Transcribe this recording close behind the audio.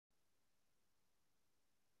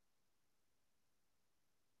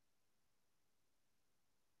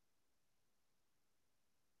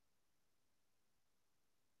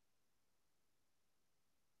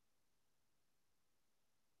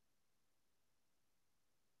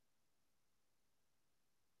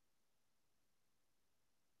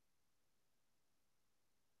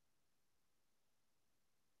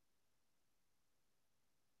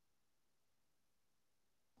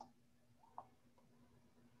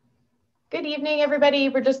Good evening, everybody.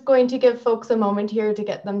 We're just going to give folks a moment here to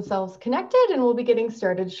get themselves connected, and we'll be getting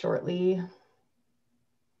started shortly.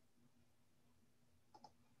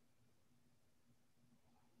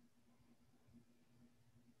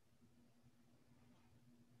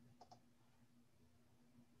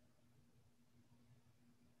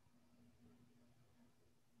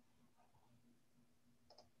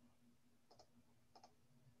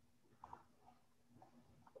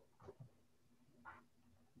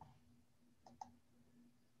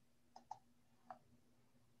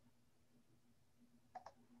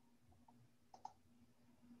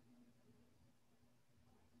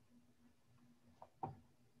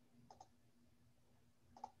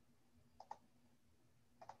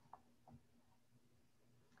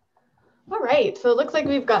 All right, so it looks like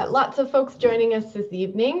we've got lots of folks joining us this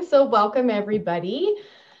evening. So welcome, everybody.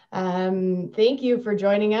 Thank you for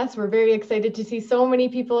joining us. We're very excited to see so many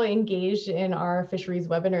people engaged in our fisheries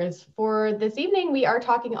webinars. For this evening, we are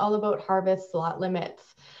talking all about harvest slot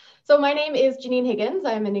limits. So my name is Janine Higgins.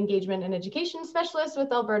 I'm an engagement and education specialist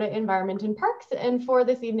with Alberta Environment and Parks. And for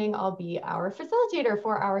this evening, I'll be our facilitator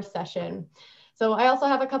for our session. So I also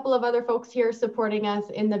have a couple of other folks here supporting us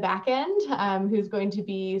in the back end, who's going to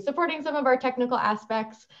be supporting some of our technical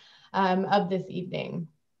aspects of this evening.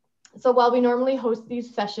 So while we normally host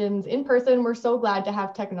these sessions in person, we're so glad to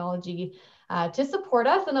have technology to support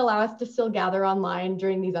us and allow us to still gather online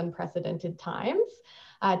during these unprecedented times.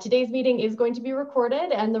 Today's meeting is going to be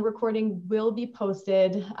recorded, and the recording will be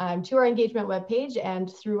posted to our engagement webpage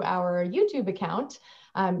and through our YouTube account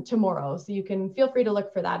tomorrow. So you can feel free to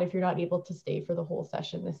look for that if you're not able to stay for the whole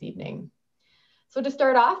session this evening. So to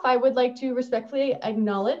start off, I would like to respectfully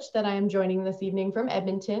acknowledge that I am joining this evening from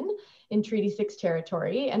Edmonton in Treaty 6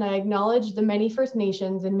 territory, and I acknowledge the many First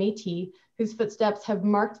Nations and Métis whose footsteps have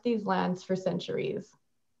marked these lands for centuries.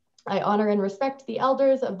 I honor and respect the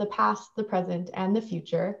elders of the past, the present, and the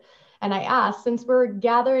future. And I ask, since we're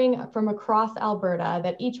gathering from across Alberta,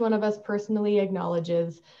 that each one of us personally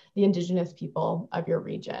acknowledges the Indigenous people of your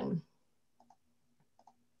region.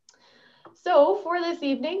 So for this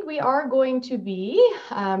evening, we are going to be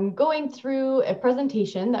going through a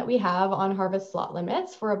presentation that we have on harvest slot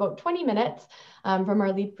limits for about 20 minutes from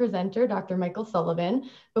our lead presenter, Dr. Michael Sullivan,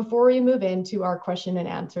 before we move into our question and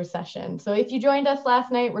answer session. So if you joined us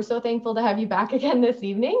last night, we're so thankful to have you back again this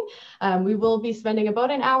evening. We will be spending about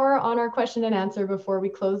an hour on our question and answer before we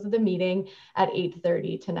close the meeting at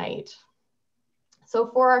 8:30 tonight. So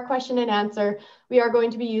for our question and answer, we are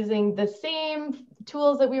going to be using the same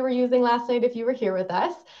tools that we were using last night if you were here with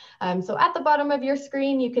us. So at the bottom of your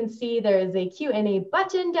screen, you can see there is a Q&A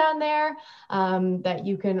button down there that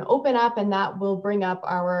you can open up, and that will bring up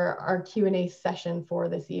our Q&A session for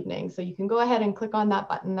this evening. So you can go ahead and click on that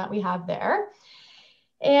button that we have there.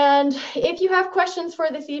 And if you have questions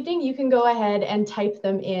for this evening, you can go ahead and type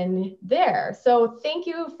them in there. So thank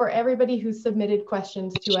you for everybody who submitted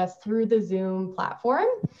questions to us through the Zoom platform.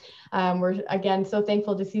 We're again so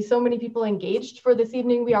thankful to see so many people engaged for this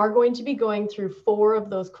evening. We are going to be going through 4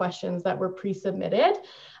 of those questions that were pre-submitted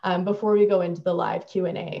before we go into the live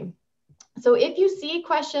Q&A. So if you see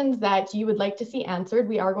questions that you would like to see answered,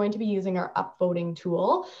 we are going to be using our upvoting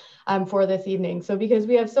tool for this evening. So because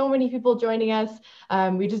we have so many people joining us,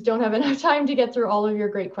 we just don't have enough time to get through all of your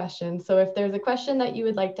great questions. So if there's a question that you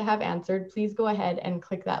would like to have answered, please go ahead and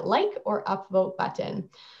click that like or upvote button.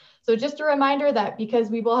 So just a reminder that because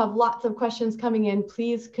we will have lots of questions coming in,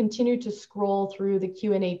 please continue to scroll through the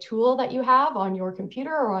Q&A tool that you have on your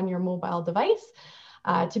computer or on your mobile device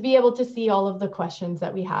to be able to see all of the questions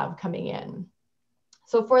that we have coming in.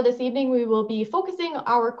 So for this evening, we will be focusing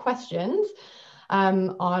our questions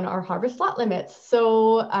on our harvest slot limits.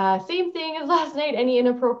 So same thing as last night, any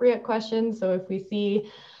inappropriate questions. So if we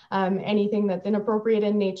see anything that's inappropriate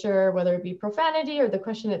in nature, whether it be profanity or the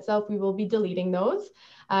question itself, we will be deleting those.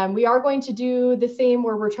 We are going to do the same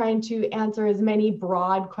where we're trying to answer as many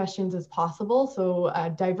broad questions as possible. So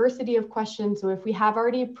diversity of questions. So if we have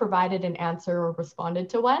already provided an answer or responded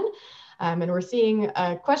to one, and we're seeing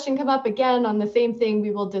a question come up again on the same thing,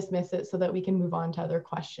 we will dismiss it so that we can move on to other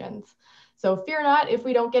questions. So fear not if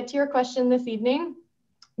we don't get to your question this evening.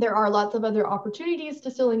 There are lots of other opportunities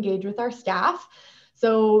to still engage with our staff.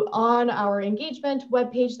 So on our engagement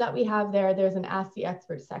webpage that we have there, there's an Ask the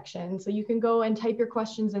Expert section. So you can go and type your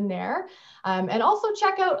questions in there and also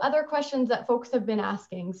check out other questions that folks have been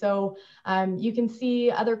asking. So you can see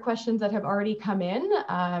other questions that have already come in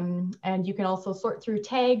and you can also sort through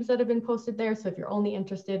tags that have been posted there. So if you're only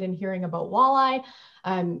interested in hearing about walleye,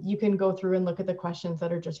 you can go through and look at the questions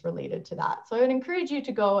that are just related to that. So I would encourage you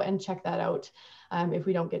to go and check that out if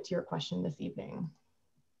we don't get to your question this evening.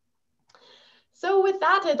 So with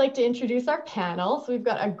that, I'd like to introduce our panel. So we've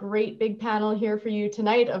got a great big panel here for you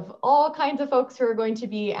tonight of all kinds of folks who are going to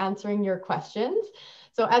be answering your questions.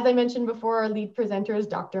 So as I mentioned before, our lead presenter is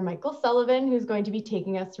Dr. Michael Sullivan, who's going to be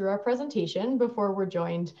taking us through our presentation before we're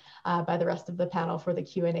joined by the rest of the panel for the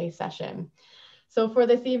Q&A session. So for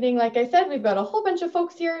this evening, like I said, we've got a whole bunch of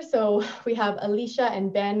folks here. So we have Alicia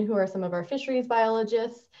and Ben, who are some of our fisheries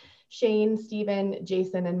biologists, Shane, Stephen,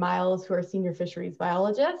 Jason, and Miles, who are senior fisheries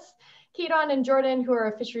biologists, Kadon and Jordan, who are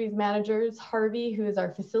our fisheries managers, Harvey, who is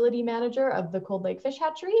our facility manager of the Cold Lake Fish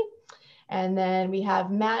Hatchery. And then we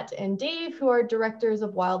have Matt and Dave, who are directors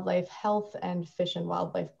of wildlife health and fish and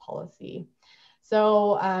wildlife policy.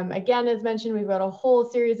 So again, as mentioned, we've got a whole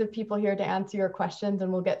series of people here to answer your questions,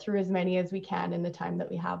 and we'll get through as many as we can in the time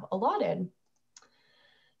that we have allotted.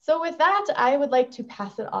 So with that, I would like to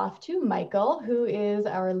pass it off to Michael, who is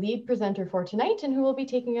our lead presenter for tonight and who will be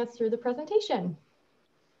taking us through the presentation.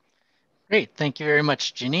 Great, thank you very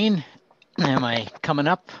much, Janine. Am I coming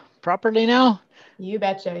up properly now? You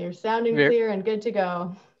betcha, you're sounding clear and good to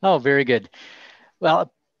go. Oh, very good. Well,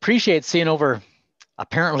 appreciate seeing over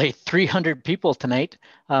apparently 300 people tonight.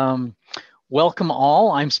 Welcome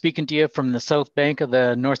all. I'm speaking to you from the south bank of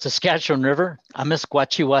the North Saskatchewan River.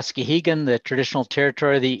 Amiskwachiwaskihigan, the traditional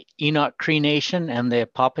territory of the Enoch Cree Nation and the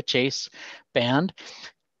Papachase Band.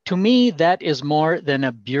 To me, that is more than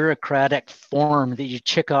a bureaucratic form that you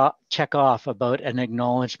check off about an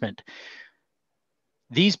acknowledgement.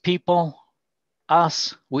 These people,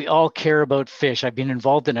 us, we all care about fish. I've been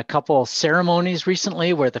involved in a couple of ceremonies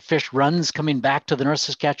recently where the fish runs coming back to the North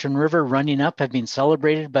Saskatchewan River, running up, have been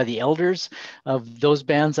celebrated by the elders of those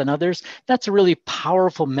bands and others. That's a really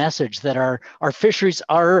powerful message that our fisheries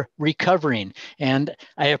are recovering. And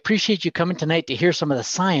I appreciate you coming tonight to hear some of the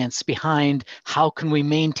science behind how can we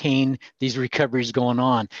maintain these recoveries going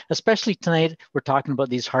on. Especially tonight, we're talking about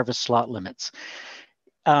these harvest slot limits.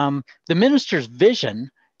 The minister's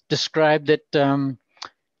vision described that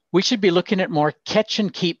we should be looking at more catch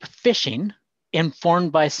and keep fishing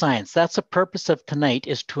informed by science. That's the purpose of tonight,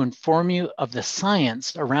 is to inform you of the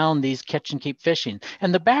science around these catch and keep fishing.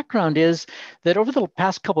 And the background is that over the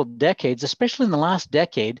past couple of decades, especially in the last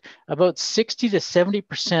decade, about 60 to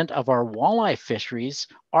 70% of our walleye fisheries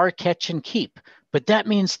are catch and keep. But that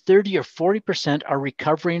means 30 or 40% are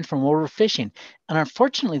recovering from overfishing. And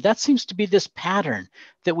unfortunately, that seems to be this pattern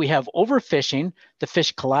that we have overfishing, the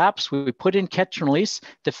fish collapse, we put in catch and release,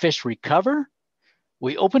 the fish recover,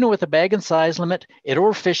 we open it with a bag and size limit, it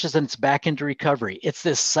overfishes and it's back into recovery. It's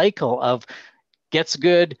this cycle of gets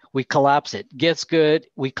good, we collapse it, gets good,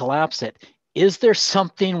 we collapse it. Is there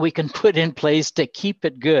something we can put in place to keep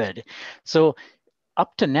it good? So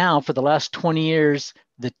up to now, for the last 20 years,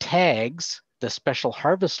 the tags, the special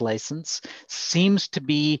harvest license, seems to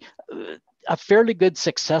be a fairly good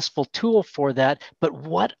successful tool for that. But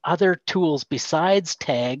what other tools besides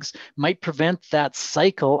tags might prevent that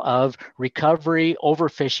cycle of recovery,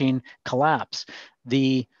 overfishing, collapse?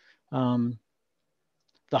 The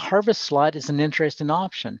harvest slot is an interesting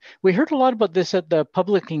option. We heard a lot about this at the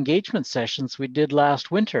public engagement sessions we did last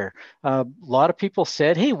winter. A lot of people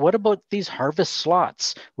said, hey, what about these harvest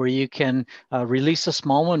slots where you can release a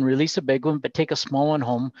small one, release a big one, but take a small one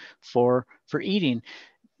home for eating?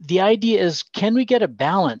 The idea is, can we get a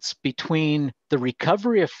balance between the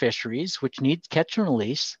recovery of fisheries, which need catch and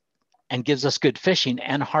release, and gives us good fishing,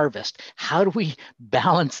 and harvest? How do we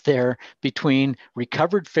balance there between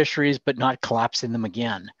recovered fisheries but not collapsing them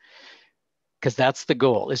again? Because that's the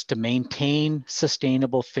goal, is to maintain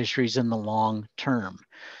sustainable fisheries in the long term.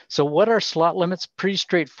 So what are slot limits? Pretty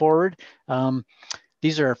straightforward.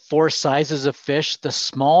 These are 4 sizes of fish. The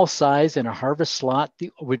small size in a harvest slot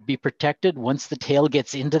would be protected once the tail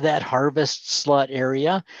gets into that harvest slot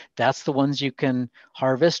area. That's the ones you can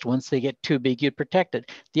harvest. Once they get too big, you protect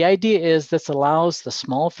it. The idea is this allows the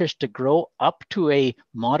small fish to grow up to a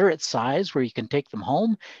moderate size where you can take them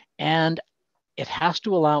home, and it has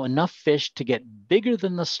to allow enough fish to get bigger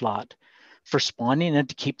than the slot for spawning and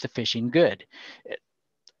to keep the fishing good.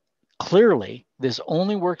 Clearly, this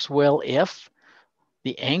only works well if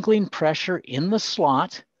the angling pressure in the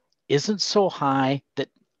slot isn't so high that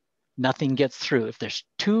nothing gets through. If there's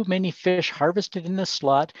too many fish harvested in the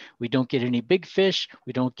slot, we don't get any big fish,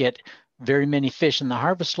 we don't get very many fish in the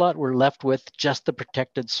harvest slot, we're left with just the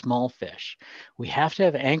protected small fish. We have to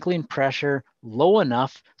have angling pressure low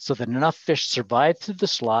enough so that enough fish survive through the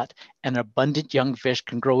slot and abundant young fish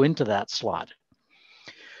can grow into that slot.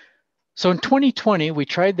 So in 2020, we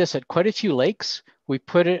tried this at quite a few lakes. We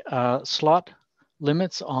put a slot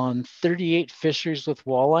limits on 38 fisheries with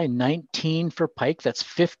walleye, 19 for pike. That's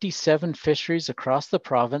 57 fisheries across the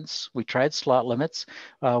province. We tried slot limits.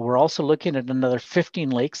 We're also looking at another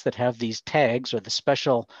 15 lakes that have these tags or the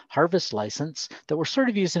special harvest license that we're sort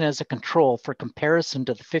of using as a control for comparison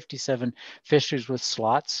to the 57 fisheries with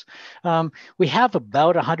slots. We have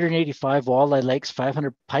about 185 walleye lakes,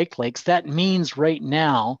 500 pike lakes. That means right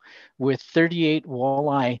now, with 38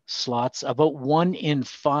 walleye slots, about 1 in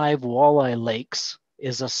 5 walleye lakes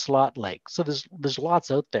is a slot lake. So there's lots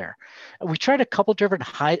out there. We tried a couple different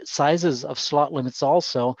sizes of slot limits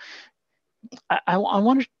also. I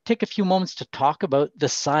want to take a few moments to talk about the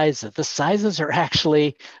sizes. The sizes are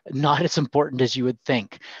actually not as important as you would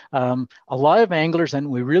think. A lot of anglers, and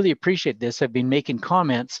we really appreciate this, have been making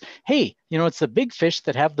comments, hey, it's the big fish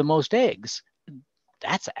that have the most eggs.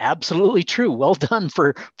 That's absolutely true. Well done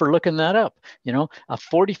for looking that up. A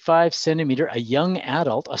 45 centimeter, a young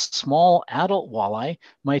adult, a small adult walleye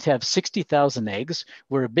might have 60,000 eggs,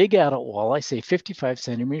 where a big adult walleye, say 55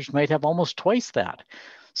 centimeters, might have almost twice that.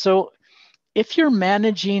 So if you're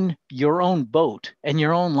managing your own boat and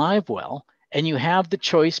your own live well, and you have the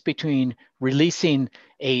choice between releasing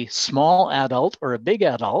a small adult or a big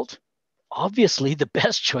adult, obviously the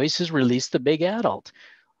best choice is release the big adult.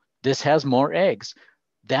 This has more eggs.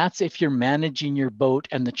 That's if you're managing your boat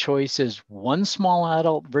and the choice is one small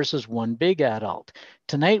adult versus one big adult.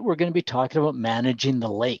 Tonight, we're going to be talking about managing the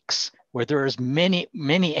lakes, where there's many,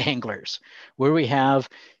 many anglers, where we have,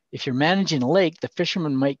 if you're managing a lake, the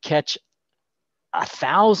fisherman might catch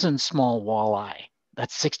 1,000 small walleye.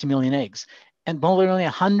 That's 60 million eggs. And only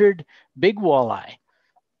 100 big walleye,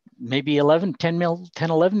 maybe 10,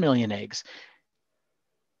 11 million eggs.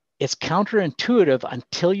 It's counterintuitive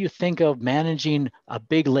until you think of managing a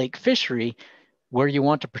big lake fishery, where you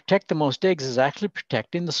want to protect the most eggs is actually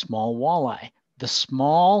protecting the small walleye.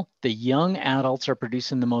 The young adults are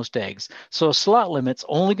producing the most eggs. So a slot limit's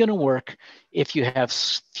only going to work if you have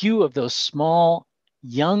few of those small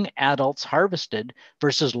young adults harvested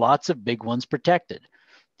versus lots of big ones protected.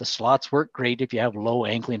 The slots work great if you have low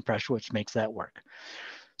angling pressure, which makes that work.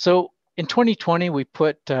 So in 2020, we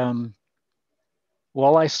put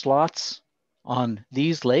walleye slots on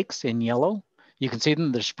these lakes in yellow. You can see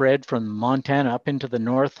them, they're spread from Montana up into the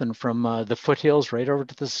north and from the foothills right over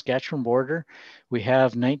to the Saskatchewan border. We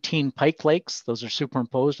have 19 pike lakes. Those are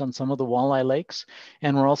superimposed on some of the walleye lakes.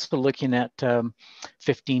 And we're also looking at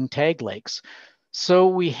 15 tag lakes. So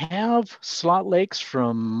we have slot lakes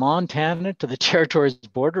from Montana to the territories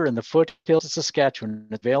border and the foothills of Saskatchewan,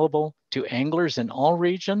 available to anglers in all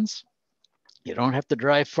regions. You don't have to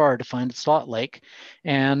drive far to find a slot lake,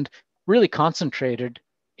 and really concentrated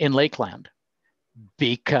in lakeland,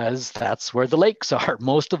 because that's where the lakes are.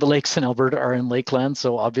 Most of the lakes in Alberta are in lakeland,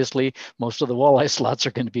 so obviously most of the walleye slots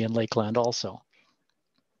are going to be in lakeland also.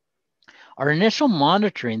 Our initial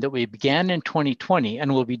monitoring that we began in 2020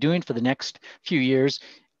 and will be doing for the next few years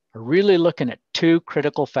are really looking at two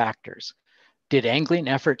critical factors. Did angling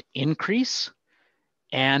effort increase?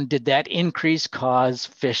 And did that increase cause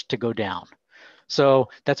fish to go down? So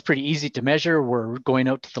that's pretty easy to measure. We're going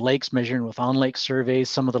out to the lakes, measuring with on-lake surveys.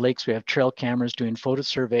 Some of the lakes we have trail cameras doing photo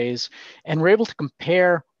surveys, and we're able to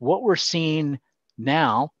compare what we're seeing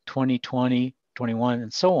now, 2020, 21,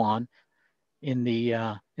 and so on, in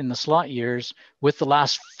the slot years, with the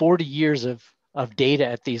last 40 years of data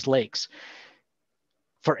at these lakes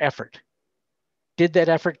for effort. Did that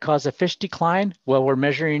effort cause a fish decline? Well, we're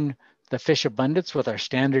measuring the fish abundance with our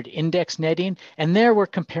standard index netting. And there we're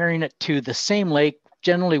comparing it to the same lake,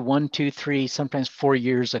 generally 1, 2, 3, sometimes 4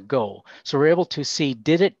 years ago. So we're able to see,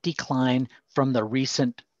 did it decline from the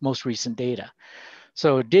most recent data?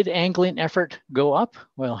 So did angling effort go up?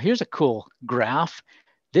 Well, here's a cool graph.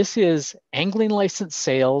 This is angling license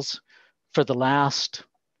sales for the last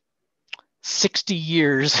 60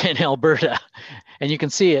 years in Alberta. And you can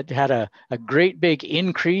see it had a great big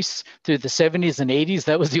increase through the 70s and 80s.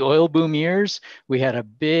 That was the oil boom years. We had a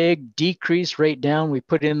big decrease right down. We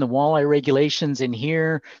put in the walleye regulations in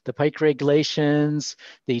here, the pike regulations,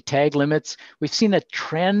 the tag limits. We've seen a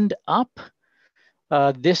trend up.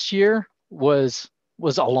 This year was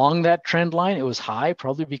along that trend line. It was high,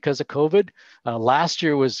 probably because of COVID. Last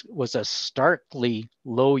year was a starkly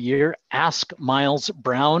low year. Ask Miles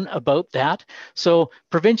Brown about that. So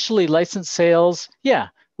provincially licensed sales, yeah,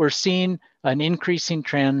 we're seeing an increasing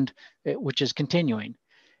trend, which is continuing.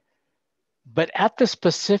 But at the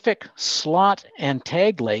specific slot and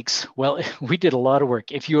tag lakes, well, we did a lot of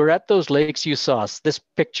work. If you were at those lakes, you saw us. This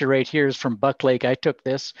picture right here is from Buck Lake. I took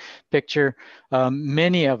this picture.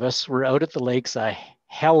 Many of us were out at the lakes a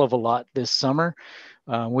hell of a lot this summer.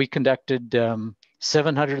 We conducted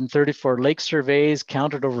 734 lake surveys,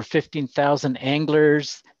 counted over 15,000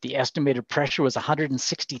 anglers. The estimated pressure was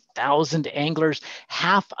 160,000 anglers,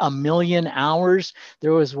 500,000 hours.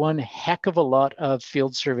 There was one heck of a lot of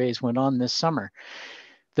field surveys went on this summer.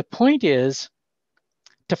 The point is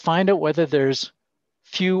to find out whether there's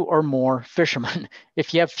few or more fishermen.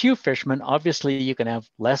 If you have few fishermen, obviously you can have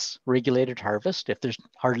less regulated harvest. If there's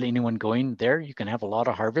hardly anyone going there, you can have a lot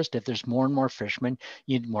of harvest. If there's more and more fishermen,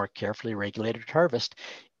 you need more carefully regulated harvest.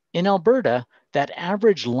 In Alberta, that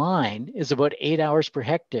average line is about 8 hours per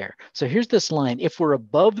hectare. So here's this line. If we're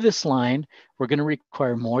above this line, we're going to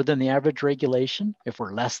require more than the average regulation. If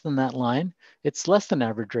we're less than that line, it's less than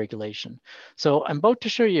average regulation. So I'm about to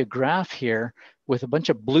show you a graph here with a bunch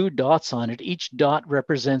of blue dots on it. Each dot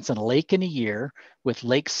represents a lake in a year, with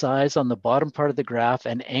lake size on the bottom part of the graph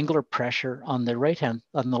and angler pressure on the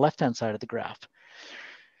left-hand side of the graph.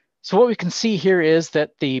 So what we can see here is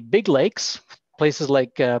that the big lakes, places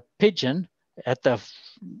like Pigeon, at the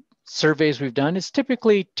surveys we've done, is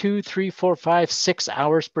typically 2, 3, 4, 5, 6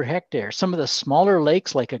 hours per hectare. Some of the smaller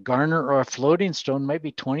lakes like a Garner or a Floating Stone might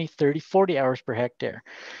be 20, 30, 40 hours per hectare.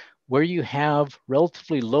 Where you have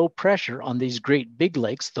relatively low pressure on these great big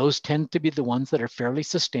lakes, those tend to be the ones that are fairly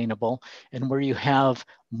sustainable. And where you have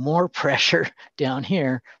more pressure down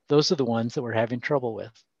here, those are the ones that we're having trouble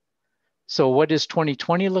with. So what does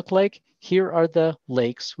 2020 look like? Here are the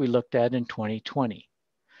lakes we looked at in 2020.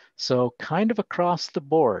 So kind of across the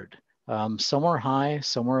board, some are high,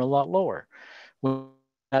 some are a lot lower.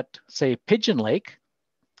 At, say, Pigeon Lake,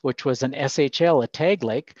 which was an SHL, a tag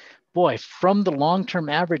lake, boy, from the long-term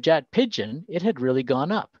average at Pigeon, it had really gone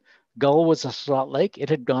up. Gull was a slot lake, it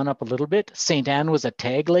had gone up a little bit. St. Anne was a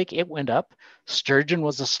tag lake, it went up. Sturgeon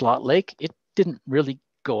was a slot lake, it didn't really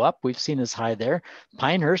go up. We've seen as high there.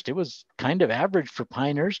 Pinehurst, it was kind of average for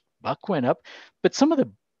Pinehurst. Buck went up, but some of the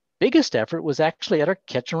biggest effort was actually at our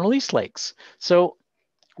catch and release lakes. So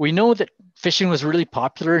we know that fishing was really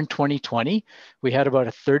popular in 2020. We had about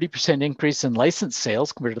a 30% increase in license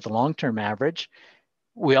sales compared to the long-term average.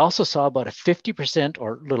 We also saw about a 50%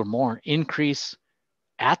 or a little more increase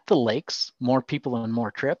at the lakes, more people and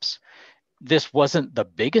more trips. This wasn't the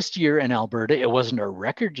biggest year in Alberta. It wasn't a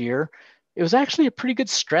record year. It was actually a pretty good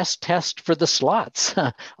stress test for the slots.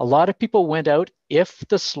 A lot of people went out. If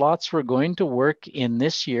the slots were going to work in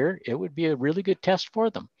this year, it would be a really good test for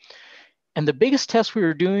them. And the biggest test we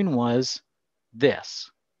were doing was this.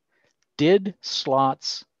 Did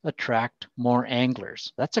slots attract more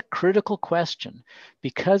anglers? That's a critical question,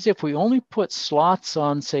 because if we only put slots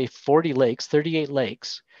on, say, 40 lakes, 38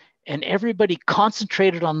 lakes, and everybody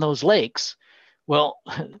concentrated on those lakes, well,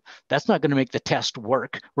 that's not going to make the test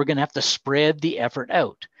work. We're going to have to spread the effort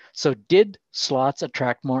out. So did slots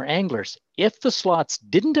attract more anglers? If the slots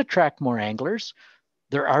didn't attract more anglers,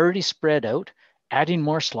 they're already spread out. Adding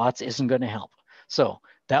more slots isn't going to help. So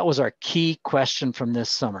that was our key question from this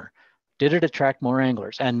summer. Did it attract more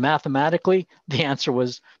anglers? And mathematically, the answer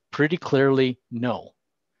was pretty clearly no.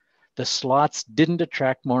 The slots didn't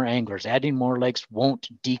attract more anglers. Adding more lakes won't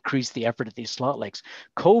decrease the effort at these slot lakes.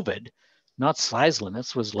 COVID, not size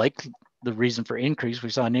limits, was like the reason for increase. We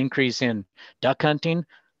saw an increase in duck hunting,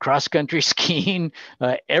 cross-country skiing,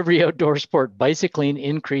 every outdoor sport. Bicycling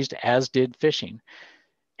increased, as did fishing.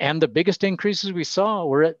 And the biggest increases we saw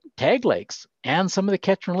were at tag lakes and some of the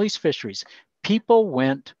catch and release fisheries. People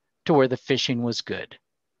went to where the fishing was good.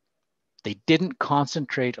 They didn't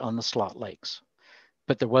concentrate on the slot lakes,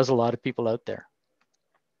 but there was a lot of people out there.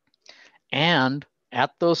 And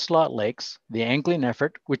at those slot lakes, the angling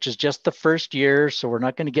effort, which is just the first year, so we're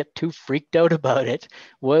not going to get too freaked out about it,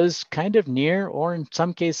 was kind of near, or in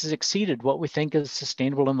some cases exceeded, what we think is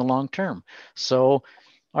sustainable in the long term. So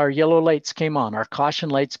our yellow lights came on, our caution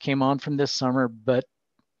lights came on from this summer, but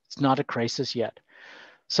it's not a crisis yet.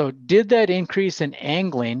 So did that increase in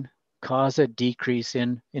angling cause a decrease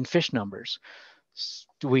in fish numbers?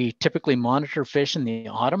 We typically monitor fish in the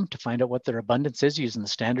autumn to find out what their abundance is using the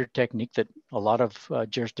standard technique that a lot of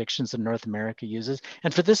jurisdictions in North America uses.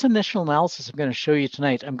 And for this initial analysis I'm going to show you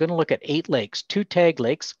tonight, I'm going to look at 8 lakes, 2 tag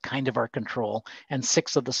lakes, kind of our control, and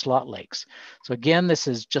 6 of the slot lakes. So again, this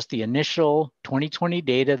is just the initial 2020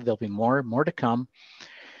 data. There'll be more to come.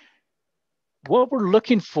 What we're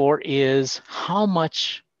looking for is how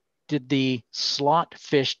much did the slot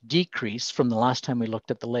fish decrease from the last time we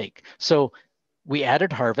looked at the lake. So we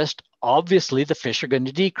added harvest. Obviously, the fish are going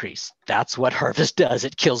to decrease. That's what harvest does.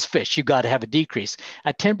 It kills fish. You got to have a decrease.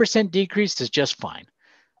 A 10% decrease is just fine.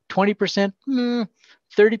 20%,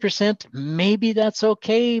 30%, maybe that's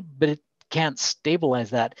okay, but it can't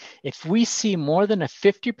stabilize that. If we see more than a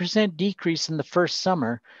 50% decrease in the first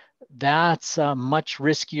summer, that's a much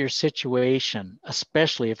riskier situation,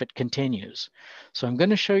 especially if it continues. So I'm going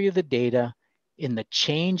to show you the data in the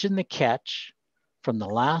change in the catch from the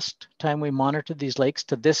last time we monitored these lakes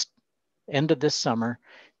to this end of this summer,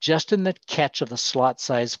 just in the catch of the slot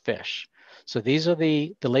size fish. So these are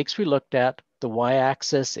the lakes we looked at. The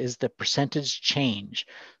y-axis is the percentage change.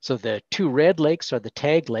 So the two red lakes are the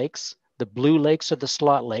tag lakes, the blue lakes are the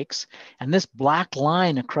slot lakes, and this black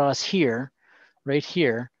line across here, right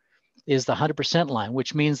here, is the 100% line,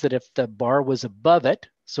 which means that if the bar was above it,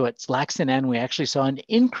 so it's Laxton N, we actually saw an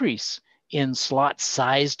increase in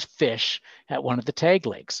slot-sized fish at one of the tag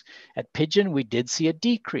lakes. At Pigeon, we did see a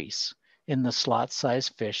decrease in the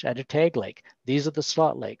slot-sized fish at a tag lake. These are the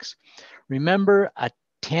slot lakes. Remember, a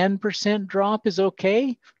 10% drop is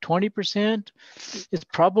okay, 20% is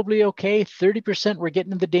probably okay, 30% we're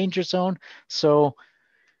getting in the danger zone. So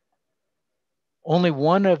only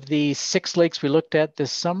one of the 6 lakes we looked at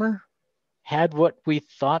this summer had what we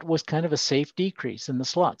thought was kind of a safe decrease in the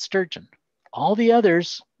slot sturgeon. All the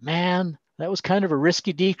others, man, that was kind of a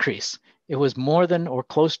risky decrease. It was more than or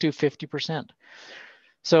close to 50%.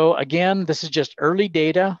 So again, this is just early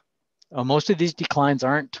data. Most of these declines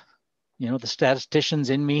aren't, the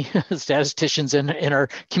statisticians in me, statisticians in our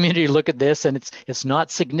community look at this and it's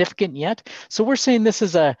not significant yet. So we're saying this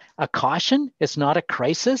is a caution. It's not a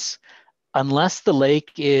crisis. Unless the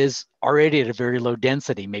lake is already at a very low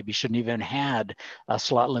density, maybe shouldn't even had a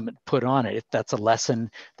slot limit put on it. If that's a lesson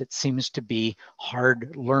that seems to be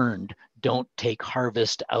hard learned. Don't take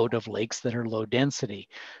harvest out of lakes that are low density.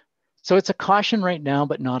 So it's a caution right now,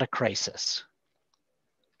 but not a crisis.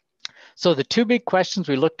 So the 2 big questions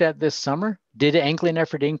we looked at this summer, did angling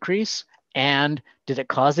effort increase? And did it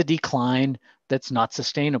cause a decline that's not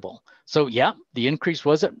sustainable? So yeah, the increase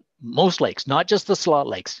was at most lakes, not just the slot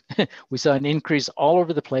lakes. We saw an increase all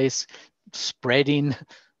over the place. Spreading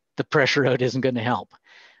the pressure out isn't going to help.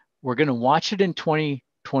 We're going to watch it in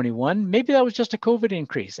 2021. Maybe that was just a COVID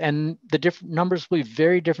increase, and the different numbers will be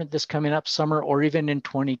very different this coming up summer or even in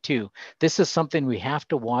 22. This is something we have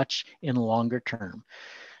to watch in longer term.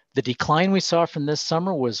 The decline we saw from this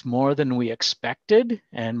summer was more than we expected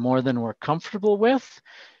and more than we're comfortable with.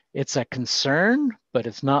 It's a concern, but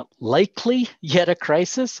it's not likely yet a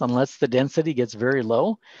crisis unless the density gets very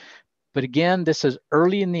low. But again, this is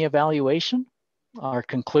early in the evaluation. Our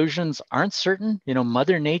conclusions aren't certain.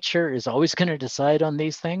 Mother Nature is always going to decide on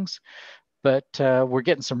these things, but we're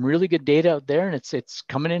getting some really good data out there and it's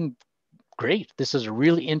coming in great. This is a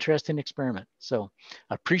really interesting experiment. So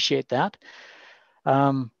I appreciate that.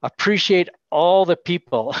 Appreciate all the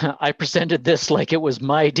people. I presented this like it was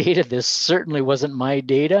my data. This certainly wasn't my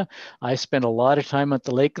data. I spent a lot of time at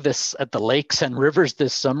the lakes and rivers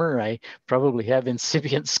this summer. I probably have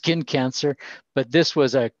incipient skin cancer, but this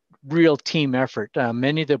was a real team effort.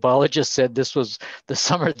 Many of the biologists said this was the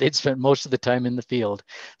summer they'd spent most of the time in the field.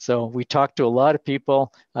 So we talked to a lot of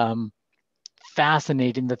people.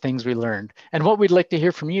 Fascinating the things we learned. And what we'd like to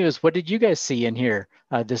hear from you is, what did you guys see in here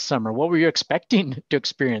this summer? What were you expecting to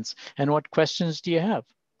experience? And what questions do you have?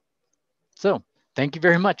 So thank you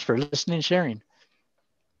very much for listening and sharing.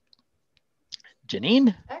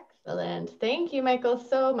 Janine? Excellent. Thank you, Michael,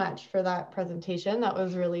 so much for that presentation. That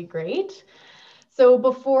was really great. So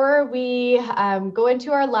before we go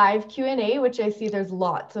into our live Q&A, which I see there's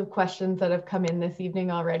lots of questions that have come in this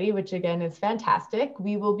evening already, which again is fantastic.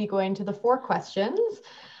 We will be going to the 4 questions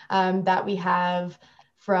that we have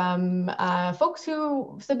from folks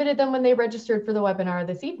who submitted them when they registered for the webinar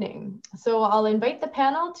this evening. So I'll invite the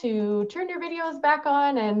panel to turn your videos back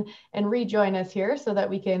on and rejoin us here so that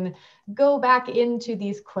we can go back into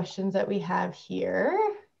these questions that we have here.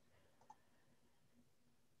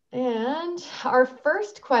 And our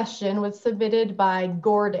first question was submitted by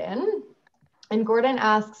Gordon. And Gordon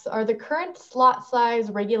asks, are the current slot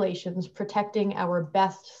size regulations protecting our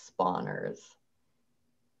best spawners?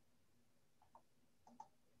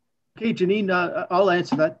 Okay, Janine, I'll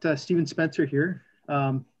answer that. Stephen Spencer here.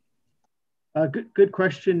 Good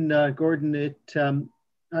question, Gordon.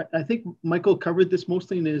 I think Michael covered this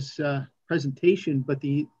mostly in his presentation, but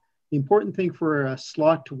the important thing for a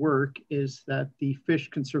slot to work is that the fish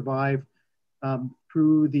can survive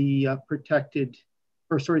through the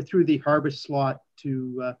through the harvest slot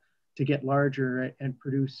to get larger and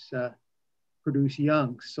produce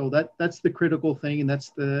young. So that's the critical thing, and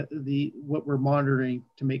that's what we're monitoring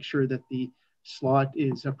to make sure that the slot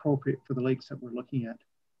is appropriate for the lakes that we're looking at.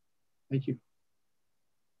 Thank you.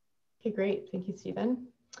 Okay, great. Thank you, Stephen.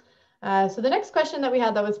 So the next question that we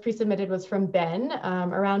had that was pre-submitted was from Ben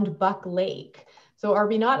around Buck Lake. So are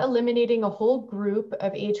we not eliminating a whole group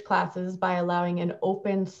of age classes by allowing an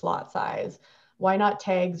open slot size? Why not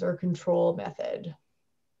tags or control method?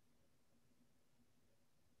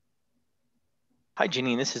 Hi,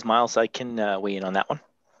 Janine. This is Miles. I can weigh in on that one.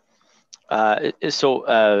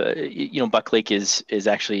 Buck Lake is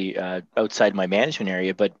actually outside my management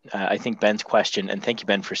area, but I think Ben's question, and thank you,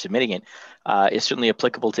 Ben, for submitting it, is certainly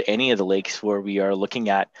applicable to any of the lakes where we are looking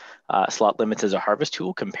at slot limits as a harvest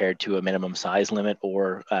tool compared to a minimum size limit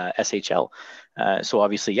or SHL. So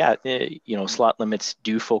obviously, yeah, slot limits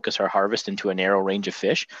do focus our harvest into a narrow range of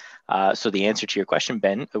fish. So the answer to your question,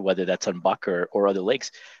 Ben, whether that's on Buck or other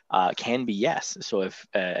lakes, can be yes. So if,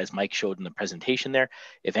 as Mike showed in the presentation there,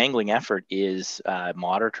 if angling effort is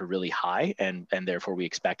moderate or really high, and therefore we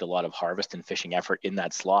expect a lot of harvest and fishing effort in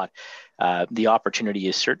that slot, the opportunity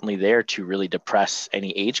is certainly there to really depress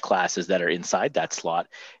any age classes that are inside that slot,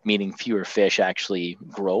 meaning fewer fish actually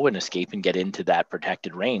grow and escape and get into that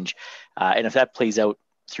protected range. And if that plays out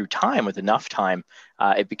through time, with enough time,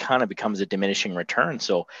 it kind of becomes a diminishing return.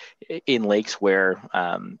 So in lakes where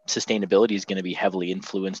sustainability is going to be heavily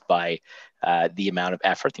influenced by the amount of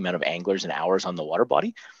effort, the amount of anglers and hours on the water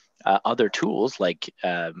body, other tools like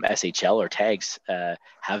SHL or tags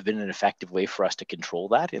have been an effective way for us to control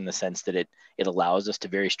that, in the sense that it allows us to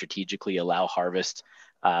very strategically allow harvest,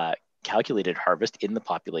 calculated harvest in the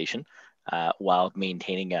population, while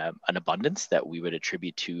maintaining an abundance that we would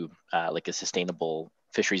attribute to like a sustainable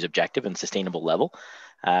fisheries objective and sustainable level.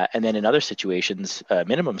 And then in other situations,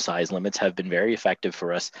 minimum size limits have been very effective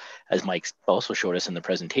for us, as Mike also showed us in the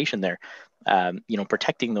presentation there.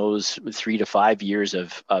 Protecting those 3 to 5 years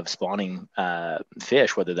of spawning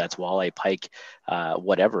fish, whether that's walleye, pike,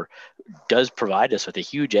 whatever, does provide us with a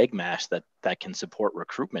huge egg mass that can support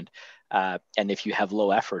recruitment. And if you have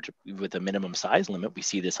low effort with a minimum size limit, we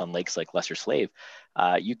see this on lakes like Lesser Slave,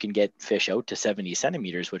 you can get fish out to 70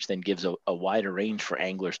 centimeters, which then gives a wider range for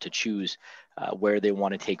anglers to choose where they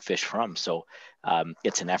want to take fish from. So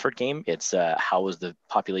it's an effort game. It's how is the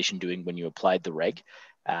population doing when you applied the reg?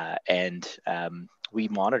 And we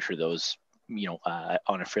monitor those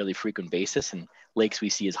on a fairly frequent basis, and lakes we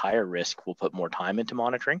see as higher risk, we'll put more time into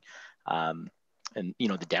monitoring. And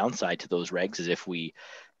the downside to those regs is if we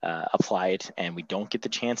apply it and we don't get the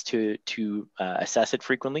chance to assess it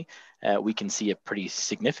frequently, we can see a pretty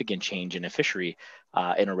significant change in a fishery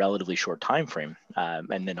in a relatively short time frame.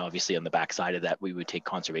 And then obviously on the backside of that, we would take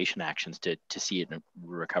conservation actions to see it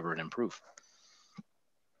recover and improve.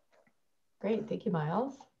 Great, thank you,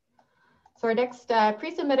 Miles. So our next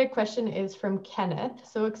pre-submitted question is from Kenneth.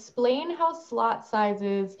 So explain how slot size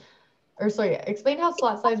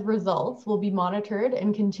results will be monitored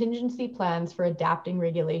and contingency plans for adapting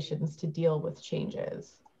regulations to deal with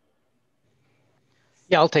changes.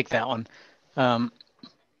 Yeah, I'll take that one.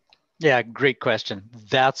 Yeah, great question.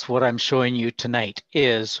 That's what I'm showing you tonight,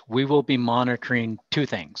 is we will be monitoring two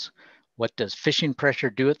things. What does fishing pressure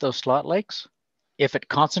do at those slot lakes? If it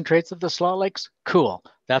concentrates at the slot lakes, cool.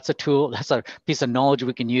 That's a tool, that's a piece of knowledge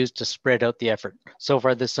we can use to spread out the effort. So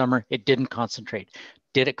far this summer, it didn't concentrate.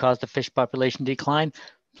 Did it cause the fish population decline?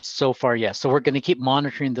 So far, yes. So we're going to keep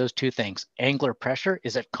monitoring those two things. Angler pressure,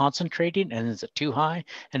 is it concentrating and is it too high?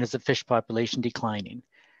 And is the fish population declining?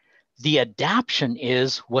 The adaptation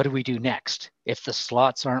is, what do we do next if the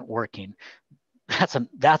slots aren't working? That's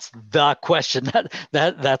the question.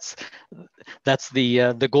 That's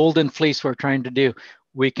the golden fleece we're trying to do.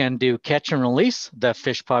 We can do catch and release. The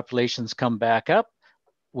fish populations come back up.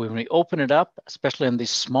 When we open it up, especially in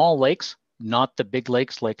these small lakes, not the big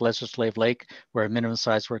lakes like Lesser Slave Lake, where a minimum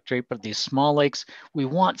size works great, but these small lakes, we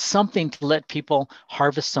want something to let people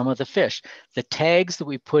harvest some of the fish. The tags that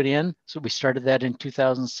we put in, so we started that in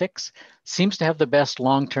 2006, seems to have the best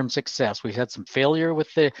long-term success. We've had some failure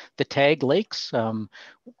with the tag lakes,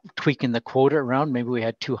 tweaking the quota around. Maybe we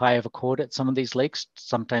had too high of a quota at some of these lakes,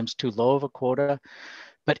 sometimes too low of a quota.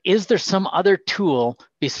 But is there some other tool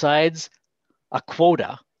besides a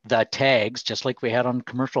quota, the tags, just like we had on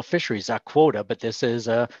commercial fisheries, a quota, but this is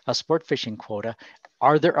a sport fishing quota?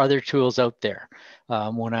 Are there other tools out there?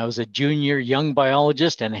 When I was a junior young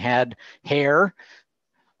biologist and had hair,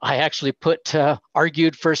 I actually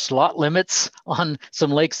argued for slot limits on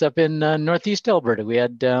some lakes up in Northeast Alberta. We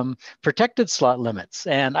had protected slot limits.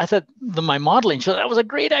 And I thought my modeling showed that was a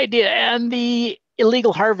great idea. And the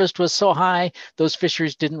illegal harvest was so high, those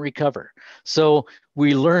fisheries didn't recover. So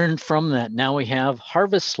we learned from that. Now we have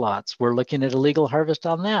harvest slots. We're looking at illegal harvest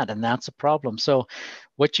on that, and that's a problem. So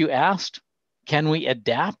what you asked, can we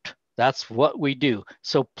adapt? That's what we do.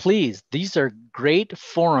 So please, these are great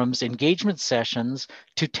forums, engagement sessions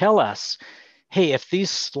to tell us, hey, if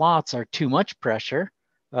these slots are too much pressure,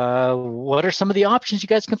 What are some of the options you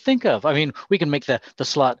guys can think of? I mean, we can make the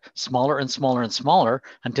slot smaller and smaller and smaller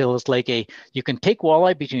until it's like you can take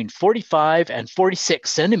walleye between 45 and 46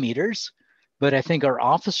 centimeters. But I think our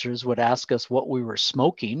officers would ask us what we were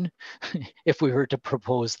smoking if we were to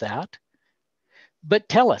propose that. But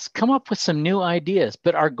tell us, come up with some new ideas.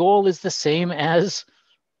 But our goal is the same as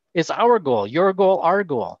it's our goal, your goal, our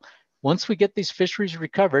goal. Once we get these fisheries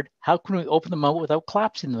recovered, how can we open them out without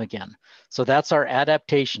collapsing them again? So that's our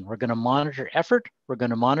adaptation. We're going to monitor effort, we're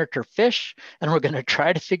going to monitor fish, and we're going to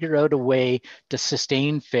try to figure out a way to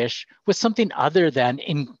sustain fish with something other than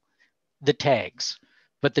in the tags.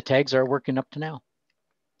 But the tags are working up to now.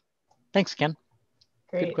 Thanks, Ken.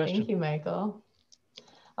 Great, thank you, Michael.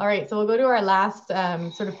 All right, so we'll go to our last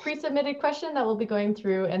sort of pre-submitted question that we'll be going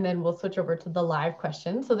through, and then we'll switch over to the live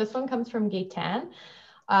question. So this one comes from Gaetan.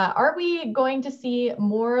 Are we going to see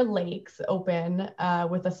more lakes open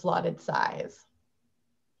with a slotted size?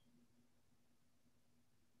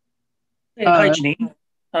 Hey, hi, Janine.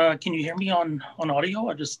 Can you hear me on audio?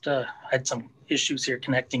 I just had some issues here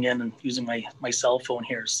connecting in and using my cell phone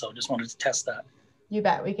here, so just wanted to test that. You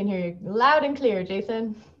bet, we can hear you loud and clear,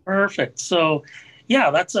 Jason. Perfect. So, yeah,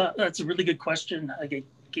 that's a really good question,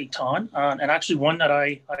 Gaetan, and actually one that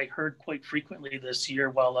I heard quite frequently this year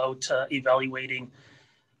while out evaluating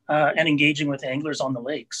and engaging with anglers on the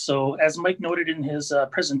lake. So, as Mike noted in his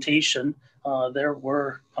presentation, there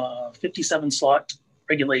were 57 slot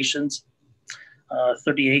regulations,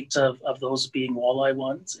 38 of those being walleye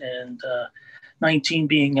ones, and 19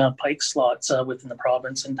 being pike slots within the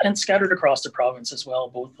province, and scattered across the province as well,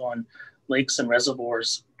 both on lakes and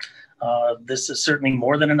reservoirs. This is certainly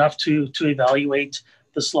more than enough to evaluate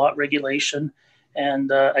the slot regulation.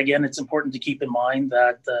 And again, it's important to keep in mind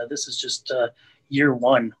that this is just year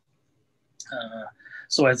one.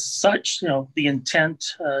 So as such, the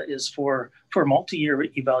intent is for a multi-year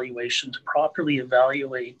evaluation to properly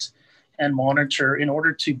evaluate and monitor in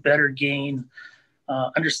order to better gain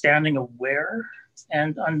understanding of where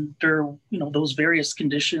and under those various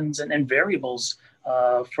conditions and variables.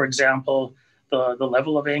 For example, the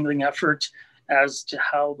level of angling effort, as to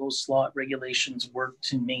how those slot regulations work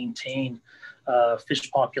to maintain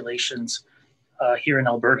fish populations here in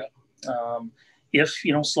Alberta. If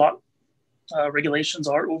slot regulations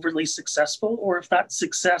are overly successful, or if that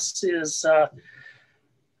success is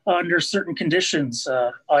under certain conditions,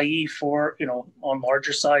 i.e. for, on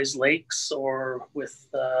larger size lakes or with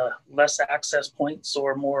less access points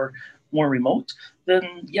or more remote, then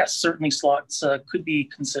yes, certainly slots could be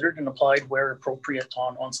considered and applied where appropriate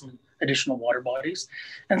on some additional water bodies.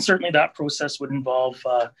 And certainly that process would involve,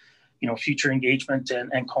 future engagement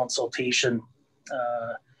and consultation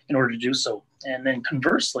in order to do so. And then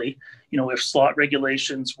conversely, if slot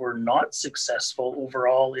regulations were not successful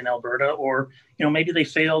overall in Alberta, or, maybe they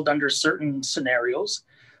failed under certain scenarios,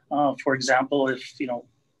 for example, if,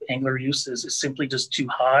 angler use is simply just too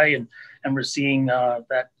high and we're seeing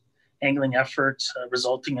that angling effort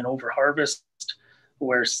resulting in overharvest,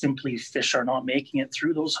 where simply fish are not making it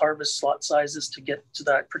through those harvest slot sizes to get to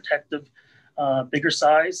that protective bigger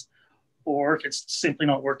size, or if it's simply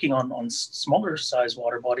not working on smaller size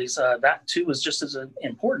water bodies, that too is just as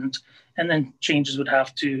important. And then changes would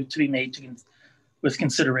have to be made with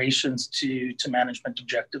considerations to management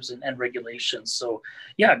objectives and regulations. So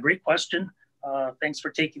yeah, great question. Thanks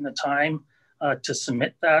for taking the time to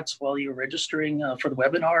submit that while you're registering for the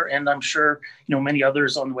webinar. And I'm sure, many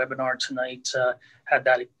others on the webinar tonight had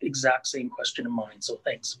that exact same question in mind. So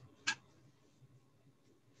thanks.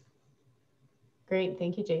 Great,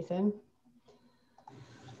 thank you, Jason.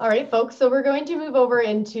 All right, folks, so we're going to move over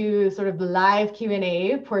into sort of the live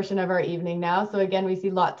Q&A portion of our evening now. So again, we see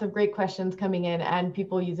lots of great questions coming in and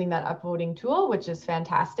people using that upvoting tool, which is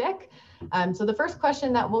fantastic. So the first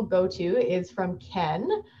question that we'll go to is from Ken.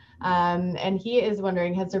 And he is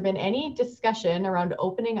wondering, has there been any discussion around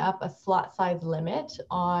opening up a slot size limit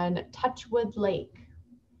on Touchwood Lake?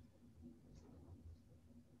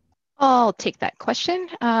 I'll take that question.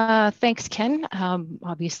 Thanks, Ken.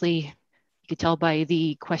 Obviously, you could tell by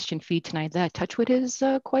the question feed tonight that Touchwood is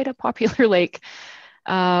quite a popular lake.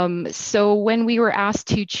 So when we were asked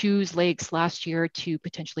to choose lakes last year to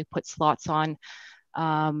potentially put slots on,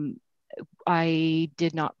 I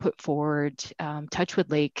did not put forward Touchwood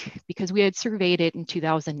Lake because we had surveyed it in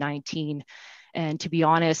 2019. And to be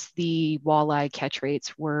honest, the walleye catch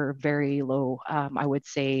rates were very low. I would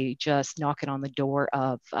say just knocking on the door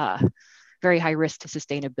of very high risk to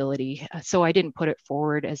sustainability. So I didn't put it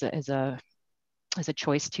forward as a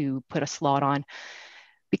choice to put a slot on.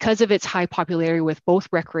 Because of its high popularity with both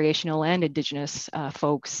recreational and Indigenous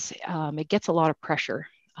folks, it gets a lot of pressure.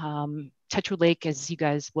 Touchwood Lake, as you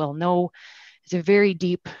guys well know, is a very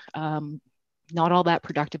deep, not all that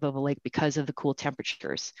productive of a lake because of the cool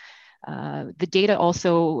temperatures. The data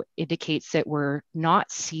also indicates that we're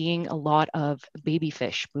not seeing a lot of baby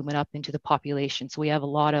fish moving up into the population. So we have a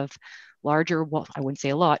lot of larger, well, I wouldn't say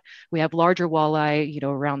a lot, we have larger walleye,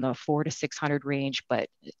 around the 400 to 600 range, but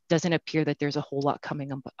it doesn't appear that there's a whole lot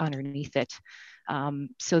coming up underneath it.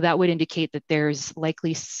 So that would indicate that there's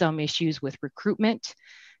likely some issues with recruitment.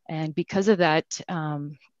 And because of that,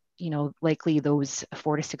 likely those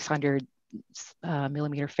 400 to 600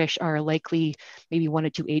 millimeter fish are likely maybe 1 or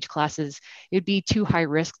 2 age classes. It'd be too high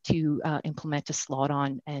risk to implement a slot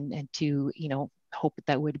on and to, hope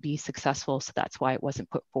that would be successful. So that's why it wasn't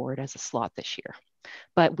put forward as a slot this year.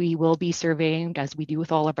 But we will be surveying, as we do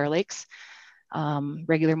with all of our lakes,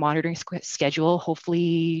 regular monitoring schedule,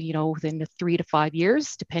 hopefully, within 3 to 5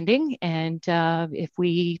 years, depending. And if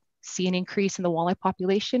we see an increase in the walleye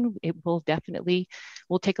population, it will definitely,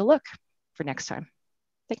 we'll take a look for next time.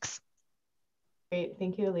 Thanks. Great,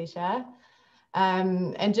 thank you, Alicia.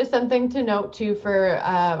 And just something to note too for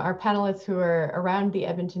our panelists who are around the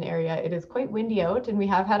Edmonton area, it is quite windy out and we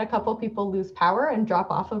have had a couple people lose power and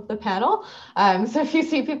drop off of the panel. So if you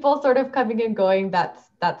see people sort of coming and going,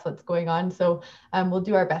 that's what's going on. So we'll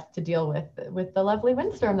do our best to deal with the lovely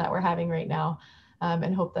windstorm that we're having right now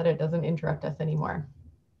and hope that it doesn't interrupt us anymore.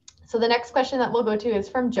 So the next question that we'll go to is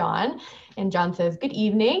from John. And John says, good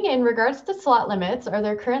evening. In regards to slot limits, are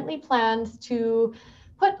there currently plans to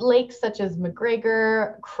put lakes such as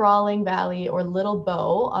McGregor, Crawling Valley, or Little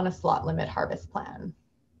Bow on a slot limit harvest plan?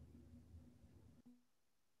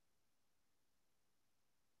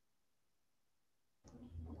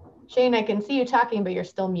 Shane, I can see you talking, but you're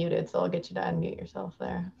still muted, so I'll get you to unmute yourself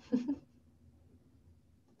there.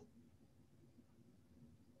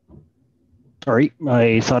 Sorry,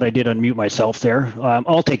 I thought I did unmute myself there.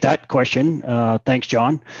 I'll take that question. Thanks,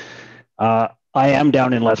 John. I am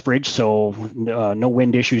down in Lethbridge, so no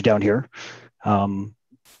wind issues down here.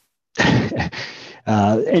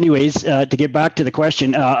 Anyways, to get back to the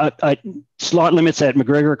question, slot limits at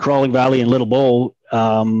McGregor, Crawling Valley, and Little Bow,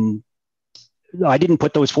 I didn't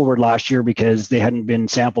put those forward last year because they hadn't been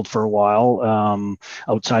sampled for a while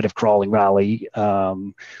outside of Crawling Valley.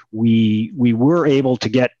 We were able to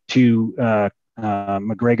get to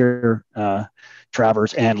McGregor,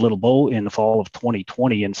 Travers, and Little Bow in the fall of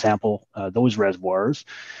 2020 and sample those reservoirs.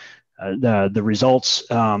 The results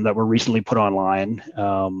that were recently put online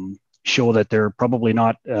show that they're probably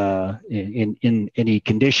not in any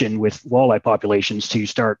condition with walleye populations to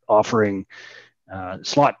start offering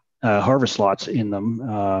harvest slots in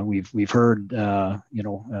them. We've heard,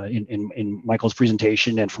 in Michael's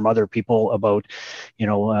presentation and from other people about,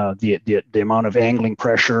 the amount of angling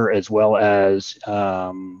pressure, as well as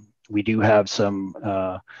we do have some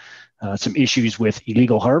issues with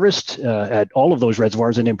illegal harvest at all of those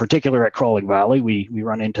reservoirs, and in particular at Crawling Valley, we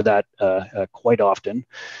run into that quite often.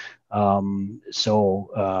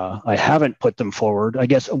 So I haven't put them forward. I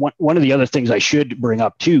guess one of the other things I should bring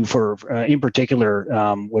up too, for in particular,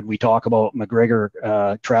 when we talk about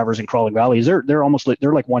McGregor, Travers, and Crawling Valley, is they're almost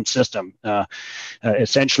they're like one system.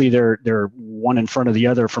 Essentially, they're one in front of the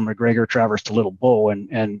other from McGregor, Travers to Little Bow,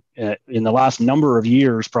 and in the last number of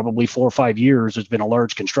years, probably 4 or 5 years, there's been a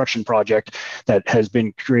large construction project that has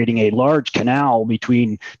been creating a large canal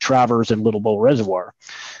between Travers and Little Bow Reservoir.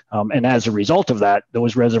 And as a result of that,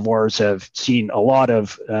 those reservoirs have seen a lot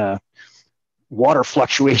of water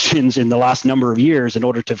fluctuations in the last number of years in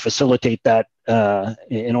order to facilitate that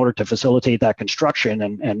construction,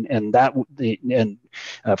 and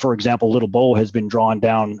for example, Little Bow has been drawn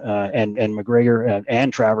down and McGregor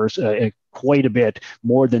and Travers quite a bit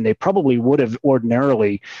more than they probably would have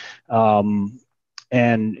ordinarily. And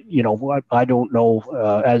I don't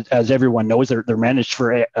know, as everyone knows, they're managed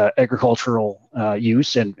for agricultural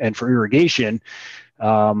use and for irrigation.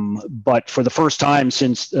 But for the first time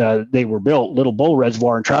since they were built, Little Bow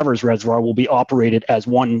Reservoir and Travers Reservoir will be operated as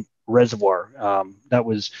one reservoir. That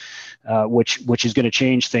was which is going to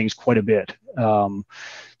change things quite a bit.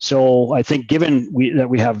 So I think, given that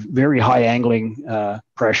we have very high angling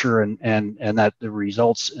pressure and that the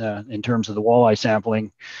results in terms of the walleye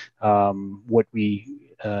sampling, what we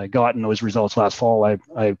got in those results last fall,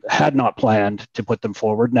 I had not planned to put them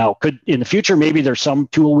forward. Now, could in the future, maybe there's some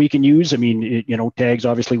tool we can use. I mean, tags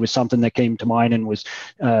obviously was something that came to mind and was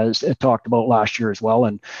talked about last year as well.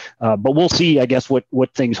 And but we'll see, I guess,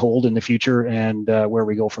 what things hold in the future and where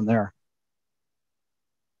we go from there.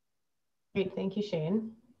 Great, thank you,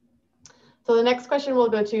 Shane. So the next question we'll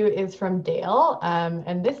go to is from Dale.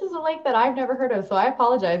 And this is a lake that I've never heard of, so I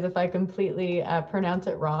apologize if I completely pronounce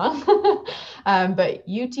it wrong. But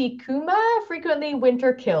Uticuma frequently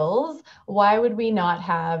winter kills. Why would we not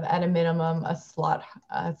have, at a minimum, a slot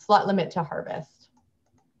limit to harvest?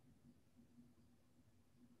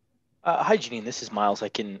 Hi, Janine. This is Miles. I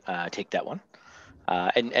can take that one.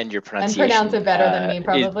 And your And pronunciation pronounce it better than me,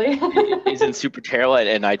 probably. isn't super terrible,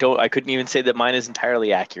 and I couldn't even say that mine is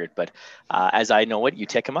entirely accurate. But as I know it,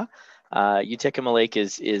 Uticuma. Uticuma Lake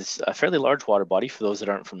is a fairly large water body. For those that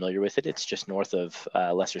aren't familiar with it, it's just north of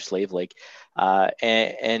Lesser Slave Lake, so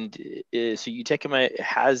Uticuma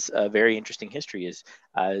has a very interesting history,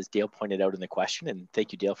 as Dale pointed out in the question. And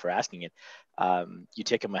thank you, Dale, for asking it.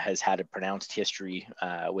 Uticuma has had a pronounced history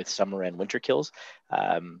with summer and winter kills.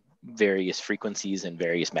 Various frequencies and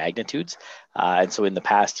various magnitudes. And so in the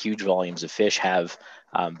past, huge volumes of fish have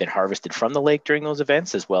been harvested from the lake during those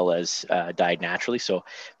events, as well as died naturally. So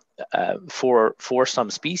for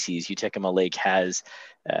some species, Uticuma Lake has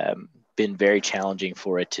been very challenging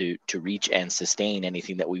for it to reach and sustain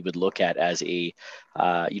anything that we would look at as a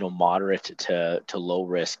moderate to low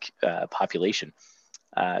risk population.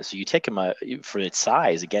 So Uticuma, for its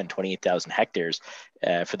size, again, 28,000 hectares,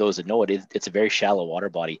 for those that know it, it's a very shallow water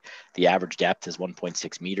body. The average depth is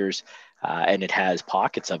 1.6 meters, and it has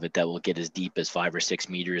pockets of it that will get as deep as 5 or 6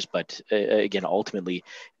 meters. But again, ultimately,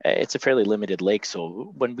 it's a fairly limited lake.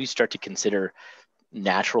 So when we start to consider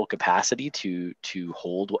natural capacity to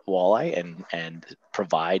hold walleye and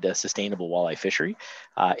provide a sustainable walleye fishery,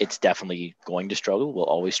 it's definitely going to struggle, will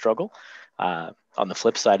always struggle. On the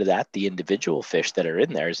flip side of that, the individual fish that are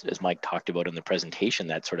in there, as Mike talked about in the presentation,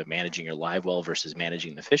 that sort of managing your live well versus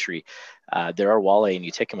managing the fishery, there are walleye in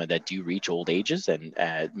Uticuma that do reach old ages and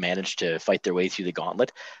manage to fight their way through the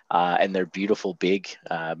gauntlet, and they're beautiful, big,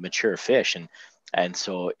 mature fish. And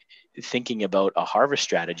so thinking about a harvest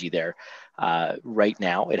strategy there, right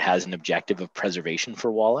now it has an objective of preservation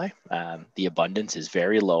for walleye. The abundance is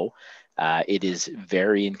very low. It is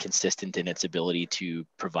very inconsistent in its ability to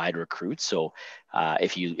provide recruits. So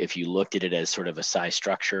if you looked at it as sort of a size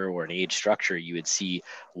structure or an age structure, you would see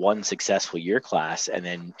one successful year class, and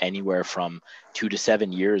then anywhere from 2 to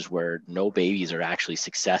 7 years where no babies are actually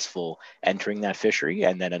successful entering that fishery,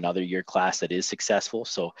 and then another year class that is successful.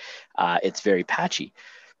 So it's very patchy.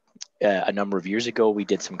 A number of years ago, we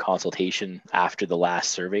did some consultation after the last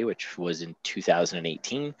survey, which was in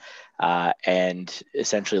 2018, and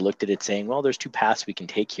essentially looked at it saying, well, there's two paths we can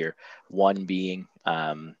take here. One being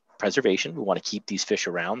preservation. We want to keep these fish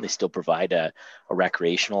around. They still provide a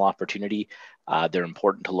recreational opportunity. They're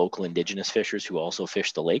important to local indigenous fishers who also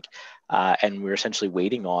fish the lake. And we're essentially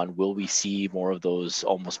waiting on, will we see more of those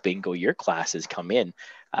almost bingo year classes come in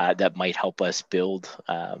that might help us build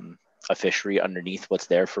a fishery underneath what's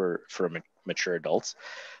there for mature adults.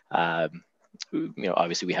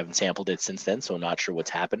 Obviously we haven't sampled it since then, so I'm not sure what's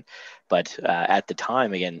happened. But at the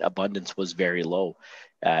time, again, abundance was very low.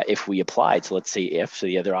 If we applied, so let's say so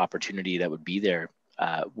the other opportunity that would be there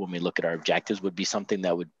when we look at our objectives would be something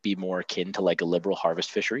that would be more akin to like a liberal harvest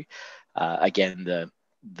fishery. Again,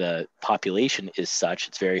 the population is such,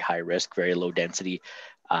 it's very high risk, very low density.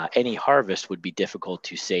 Any harvest would be difficult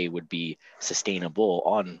to say would be sustainable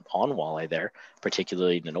on walleye there,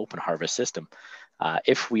 particularly in an open harvest system.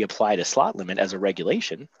 If we applied a slot limit as a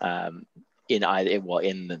regulation, in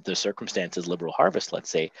the circumstances liberal harvest, let's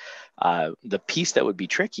say, the piece that would be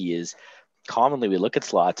tricky is commonly we look at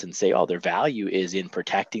slots and say, oh, their value is in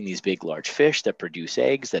protecting these big, large fish that produce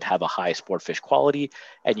eggs that have a high sport fish quality,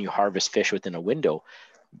 and you harvest fish within a window.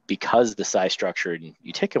 Because the size structure in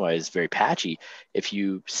Uticuma is very patchy, if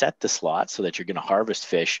you set the slot so that you're going to harvest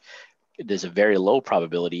fish, there's a very low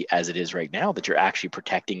probability, as it is right now, that you're actually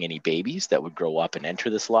protecting any babies that would grow up and enter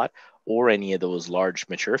the slot, or any of those large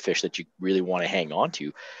mature fish that you really want to hang on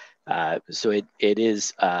to. So it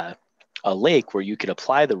is a lake where you could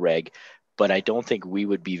apply the reg, but I don't think we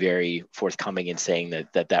would be very forthcoming in saying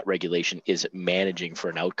that regulation is managing for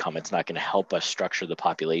an outcome. It's not going to help us structure the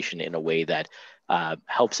population in a way that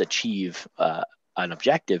helps achieve an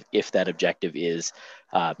objective, if that objective is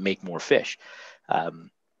make more fish.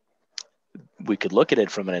 We could look at it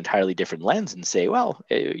from an entirely different lens and say, well,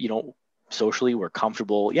 socially we're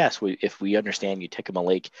comfortable. Yes, if we understand Uticuma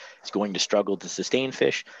Lake is going to struggle to sustain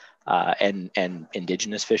fish, and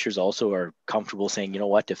indigenous fishers also are comfortable saying, you know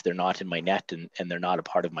what, if they're not in my net and they're not a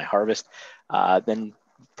part of my harvest, then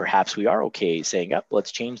perhaps we are okay saying,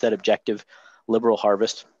 let's change that objective, liberal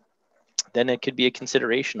harvest. Then it could be a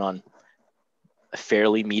consideration on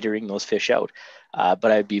fairly metering those fish out.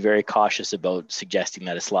 But I'd be very cautious about suggesting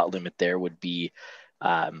that a slot limit there would be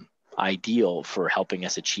ideal for helping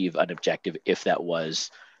us achieve an objective if that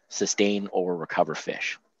was sustain or recover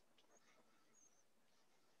fish.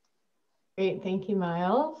 Great, thank you,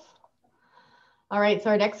 Miles. All right, so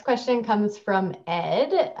our next question comes from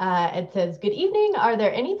Ed. Ed says, good evening. Are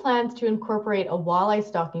there any plans to incorporate a walleye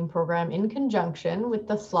stocking program in conjunction with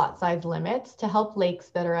the slot size limits to help lakes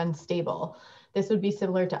that are unstable? This would be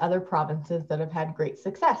similar to other provinces that have had great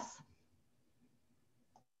success.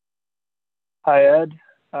 Hi, Ed.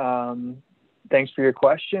 Thanks for your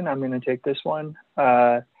question. I'm going to take this one.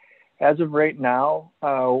 As of right now,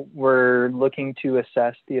 we're looking to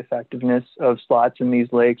assess the effectiveness of slots in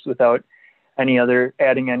these lakes without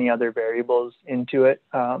adding any other variables into it,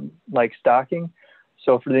 like stocking.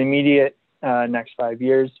 So for the immediate next 5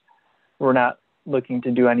 years, we're not looking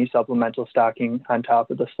to do any supplemental stocking on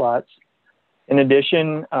top of the slots. In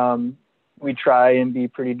addition, we try and be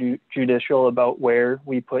pretty judicial about where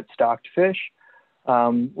we put stocked fish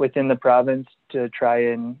within the province to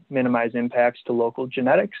try and minimize impacts to local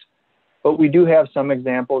genetics. But we do have some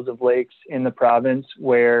examples of lakes in the province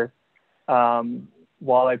where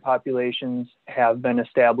walleye populations have been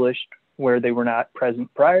established where they were not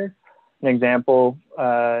present prior. An example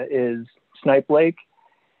is Snipe Lake.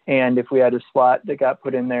 And if we had a slot that got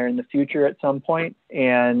put in there in the future at some point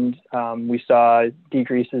and we saw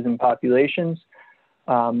decreases in populations,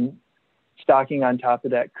 stocking on top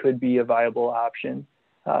of that could be a viable option.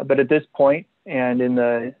 But at this point and in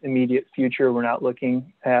the immediate future, we're not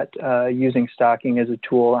looking at using stocking as a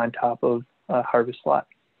tool on top of harvest slot.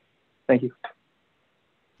 Thank you.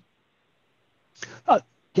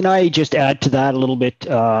 Can I just add to that a little bit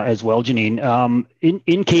as well, Janine?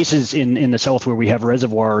 In cases in the south where we have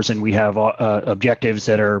reservoirs and we have objectives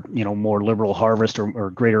that are more liberal harvest or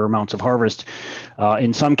greater amounts of harvest,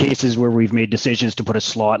 in some cases where we've made decisions to put a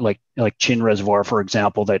slot like Chin Reservoir, for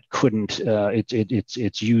example, that couldn't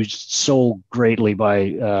it's used so greatly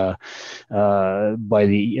by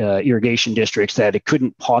the irrigation districts that it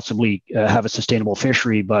couldn't possibly have a sustainable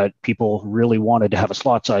fishery, but people really wanted to have a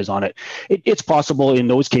slot size on it. It's possible in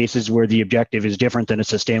those cases where the objective is different than a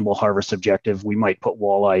sustainable harvest objective, we might put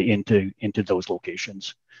walleye into those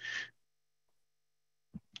locations.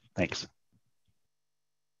 Thanks.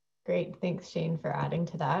 Great, thanks Shane for adding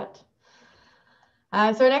to that.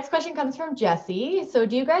 So our next question comes from Jesse. So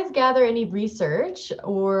do you guys gather any research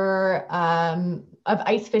or of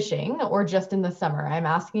ice fishing or just in the summer? I'm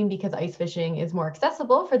asking because ice fishing is more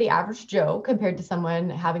accessible for the average Joe compared to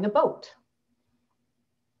someone having a boat.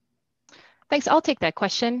 Thanks. I'll take that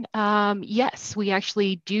question. Yes, we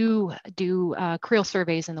actually do creel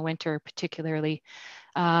surveys in the winter, particularly.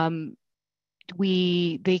 They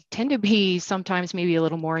tend to be sometimes maybe a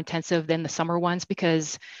little more intensive than the summer ones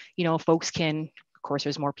because, folks can, of course,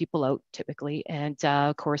 there's more people out typically, and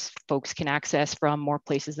of course, folks can access from more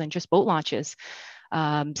places than just boat launches.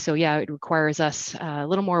 So yeah, it requires us a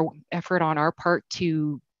little more effort on our part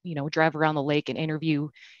to, drive around the lake and interview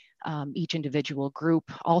each individual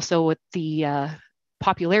group. Also with the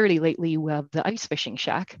popularity lately of the ice fishing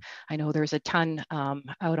shack, I know there's a ton out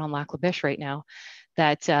on Lac La Biche right now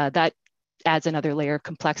that adds another layer of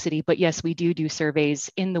complexity. But yes, we do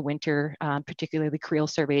surveys in the winter, particularly creel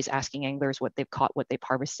surveys, asking anglers what they've caught, what they've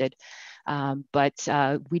harvested. But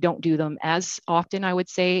we don't do them as often, I would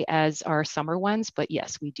say, as our summer ones. But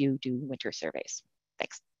yes, we do winter surveys.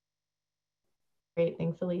 Thanks. Great,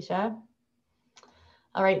 thanks, Alicia.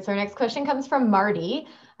 All right, so our next question comes from Marty.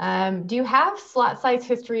 Do you have slot size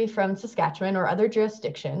history from Saskatchewan or other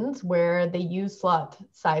jurisdictions where they use slot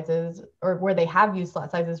sizes or where they have used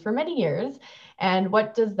slot sizes for many years? And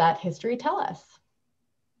what does that history tell us?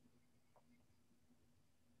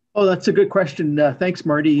 Oh, that's a good question. Thanks,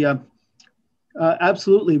 Marty.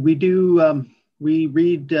 Absolutely, we do. We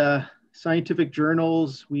read scientific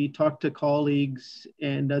journals, we talk to colleagues,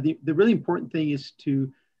 and the really important thing is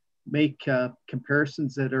to make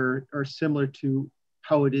comparisons that are similar to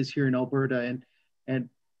how it is here in Alberta. And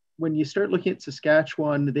when you start looking at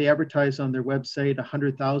Saskatchewan, they advertise on their website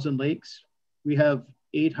 100,000 lakes. We have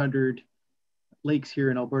 800 lakes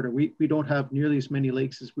here in Alberta. We don't have nearly as many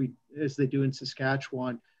lakes as they do in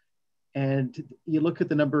Saskatchewan. And you look at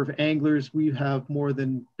the number of anglers, we have more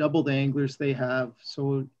than double the anglers they have.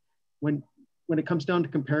 So when it comes down to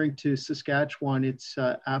comparing to Saskatchewan, it's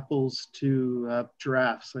apples to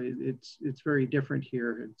giraffes. It's very different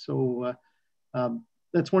here. And so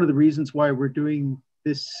that's one of the reasons why we're doing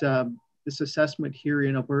this assessment here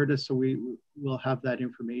in Alberta, so we will have that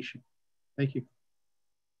information. Thank you.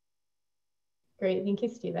 Great, thank you,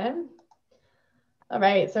 Stephen. All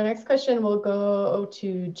right, so next question will go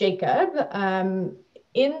to Jacob.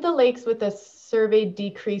 In the lakes with a surveyed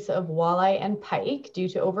decrease of walleye and pike due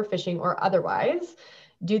to overfishing or otherwise,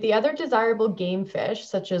 do the other desirable game fish,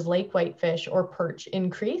 such as lake whitefish or perch,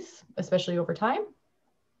 increase, especially over time?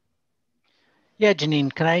 Yeah,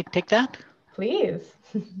 Janine, can I take that? Please.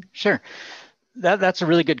 Sure. That's a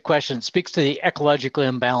really good question. It speaks to the ecological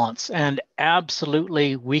imbalance, and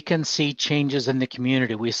absolutely we can see changes in the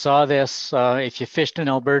community. We saw this if you fished in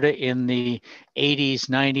Alberta in the 80s,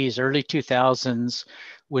 90s, early 2000s,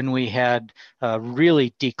 when we had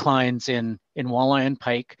really declines in walleye and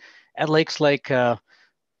pike at lakes like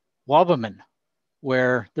Wabamun,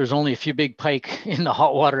 where there's only a few big pike in the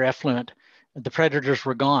hot water effluent. The predators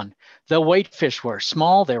were gone. The whitefish were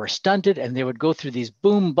small, they were stunted, and they would go through these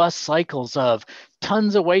boom bust cycles of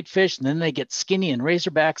tons of whitefish, and then they get skinny and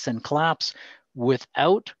razorbacks and collapse.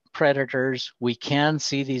 Without predators, we can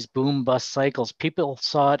see these boom bust cycles. People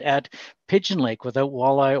saw it at Pigeon Lake without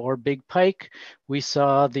walleye or big pike. We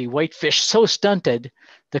saw the whitefish so stunted,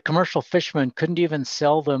 the commercial fishermen couldn't even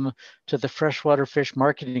sell them to the Freshwater Fish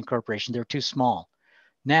Marketing Corporation. They were too small.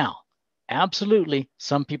 Now, absolutely,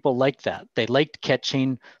 some people liked that. They liked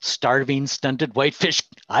catching starving, stunted whitefish.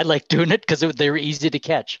 I liked doing it because they were easy to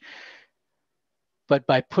catch. But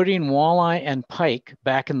by putting walleye and pike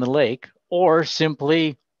back in the lake, or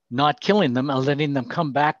simply not killing them and letting them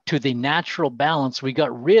come back to the natural balance, we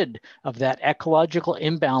got rid of that ecological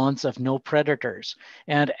imbalance of no predators.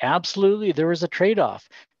 And absolutely, there was a trade-off.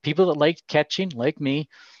 People that liked catching, like me,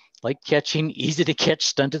 like catching easy to catch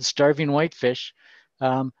stunted, starving whitefish,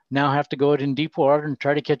 now have to go out in deep water and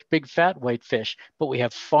try to catch big fat whitefish. But we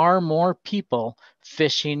have far more people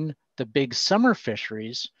fishing the big summer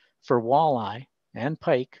fisheries for walleye and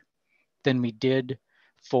pike than we did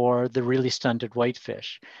for the really stunted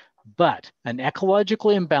whitefish. But an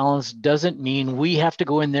ecological imbalance doesn't mean we have to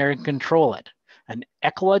go in there and control it. An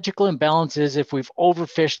ecological imbalance is if we've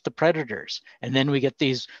overfished the predators, and then we get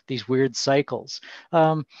these weird cycles.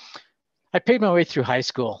 I paid my way through high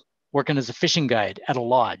school working as a fishing guide at a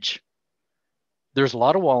lodge. There's a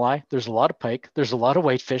lot of walleye, there's a lot of pike, there's a lot of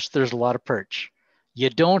whitefish, there's a lot of perch. You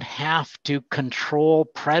don't have to control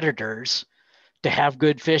predators to have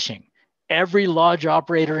good fishing. Every lodge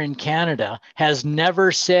operator in Canada has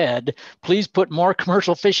never said, please put more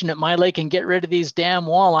commercial fishing at my lake and get rid of these damn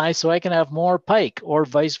walleye so I can have more pike, or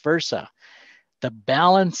vice versa. The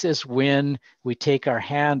balance is when we take our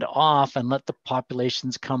hand off and let the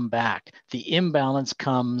populations come back. The imbalance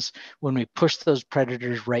comes when we push those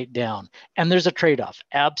predators right down. And there's a trade-off,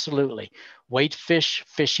 absolutely. Whitefish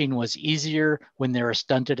fishing was easier when they were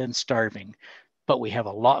stunted and starving, but we have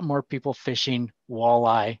a lot more people fishing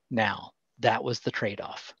walleye now. That was the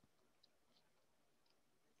trade-off.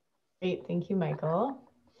 Great, thank you, Michael.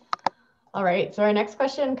 All right, so our next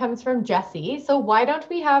question comes from Jesse. So why don't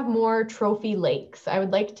we have more trophy lakes? I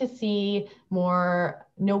would like to see more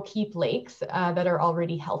no-keep lakes that are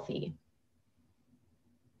already healthy.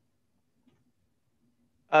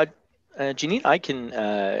 Janine, I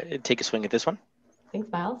can take a swing at this one. Thanks,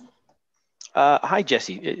 Miles. Hi,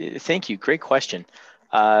 Jesse. Thank you. Great question.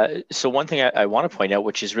 So one thing I want to point out,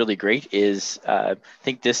 which is really great, is I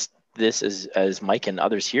think this is, as Mike and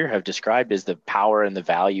others here have described, is the power and the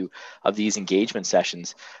value of these engagement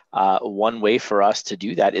sessions. One way for us to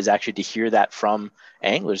do that is actually to hear that from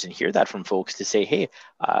anglers and hear that from folks to say, hey,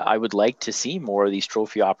 I would like to see more of these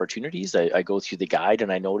trophy opportunities. I go through the guide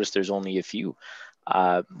and I notice there's only a few.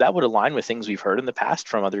 That would align with things we've heard in the past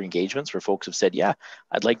from other engagements where folks have said, yeah,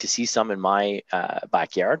 I'd like to see some in my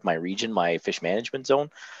backyard, my region, my fish management zone.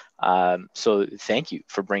 So thank you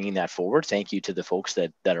for bringing that forward. Thank you to the folks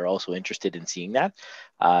that are also interested in seeing that.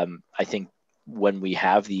 I think when we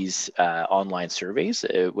have these online surveys,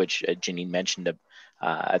 which Janine mentioned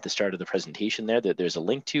at the start of the presentation there, that there's a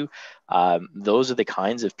link to, those are the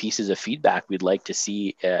kinds of pieces of feedback we'd like to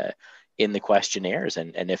see in the questionnaires.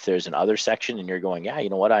 And if there's another section and you're going, yeah, you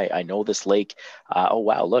know what, I know this lake, oh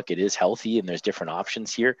wow, look, it is healthy and there's different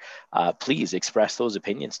options here, please express those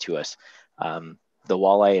opinions to us. The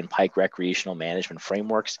walleye and pike recreational management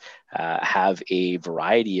frameworks have a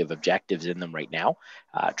variety of objectives in them right now.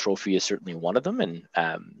 Trophy is certainly one of them, and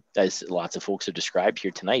as lots of folks have described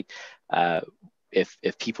here tonight, if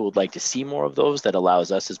people would like to see more of those, that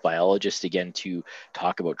allows us as biologists again to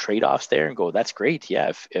talk about trade-offs there and go, that's great.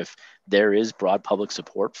 Yeah, if there is broad public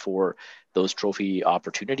support for those trophy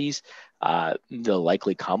opportunities, they'll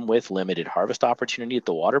likely come with limited harvest opportunity at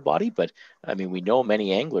the water body. But I mean, we know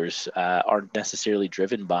many anglers aren't necessarily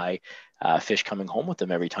driven by fish coming home with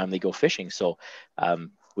them every time they go fishing. So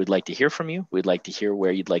we'd like to hear from you. We'd like to hear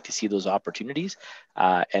where you'd like to see those opportunities.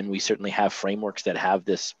 And we certainly have frameworks that have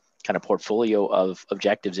this kind of portfolio of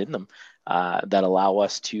objectives in them that allow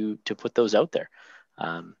us to put those out there.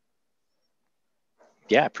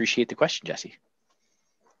 Yeah, appreciate the question, Jesse.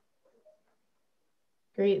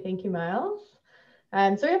 Great, thank you, Miles.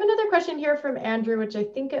 So we have another question here from Andrew, which I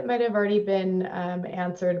think it might have already been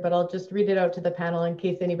answered, but I'll just read it out to the panel in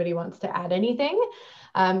case anybody wants to add anything.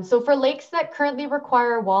 So for lakes that currently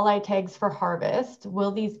require walleye tags for harvest,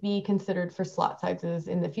 will these be considered for slot sizes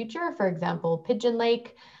in the future? For example, Pigeon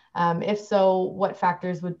Lake. If so, what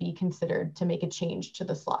factors would be considered to make a change to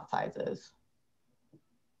the slot sizes?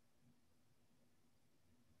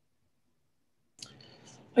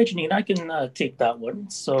 Hi, Janine. I can take that one.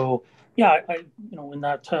 So, yeah, in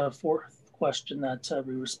that fourth question that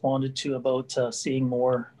we responded to about seeing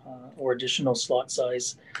more or additional slot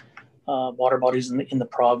size water bodies in the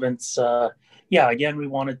province. Yeah, again, we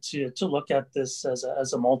wanted to look at this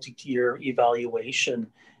as a multi-tier evaluation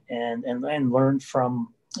and learn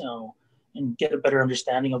from, and get a better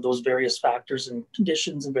understanding of those various factors and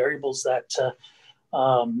conditions and variables that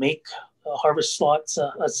make harvest slots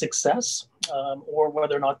a success, or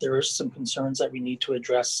whether or not there is some concerns that we need to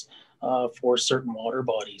address for certain water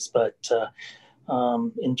bodies. But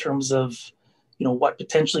in terms of what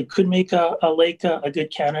potentially could make a lake a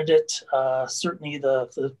good candidate, certainly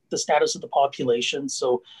the status of the population.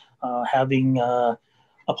 So having a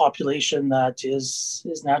population that is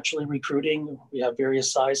naturally recruiting. We have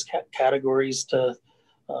various size categories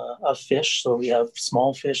of fish. So we have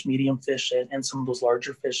small fish, medium fish, and some of those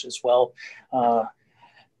larger fish as well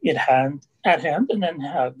at hand, and then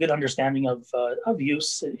have good understanding of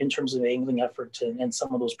use in terms of angling effort and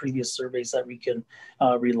some of those previous surveys that we can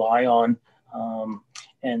rely on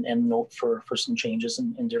and note for some changes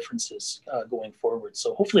and differences going forward.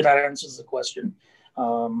 So hopefully that answers the question.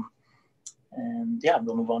 And yeah,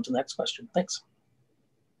 we'll move on to the next question. Thanks.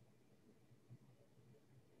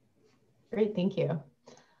 Great, thank you.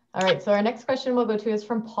 All right, so our next question we'll go to is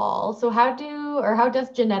from Paul. So how does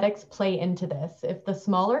genetics play into this? If the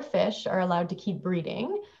smaller fish are allowed to keep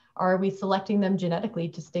breeding, are we selecting them genetically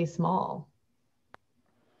to stay small?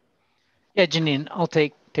 Yeah, Janine, I'll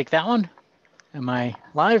take that one. Am I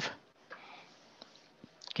live?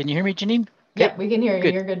 Can you hear me, Janine? Yep, we can hear you.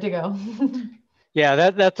 Good. You're good to go. Yeah,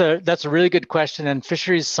 that's a really good question, and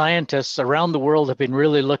fisheries scientists around the world have been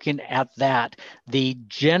really looking at that. The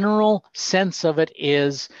general sense of it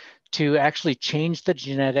is to actually change the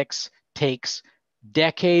genetics takes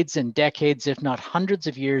decades and decades, if not hundreds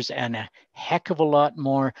of years, and a heck of a lot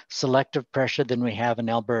more selective pressure than we have in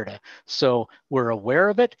Alberta. So we're aware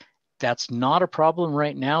of it. That's not a problem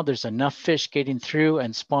right now. There's enough fish getting through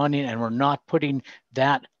and spawning, and we're not putting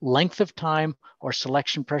that length of time or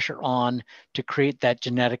selection pressure on to create that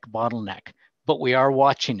genetic bottleneck. But we are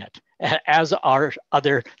watching it, as are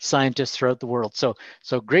other scientists throughout the world. So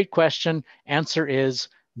great question. Answer is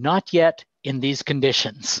not yet in these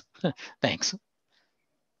conditions. Thanks.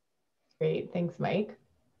 Great, thanks, Mike.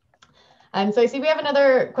 So I see we have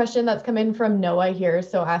another question that's come in from Noah here.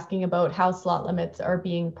 So asking about how slot limits are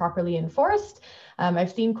being properly enforced.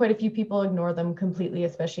 I've seen quite a few people ignore them completely,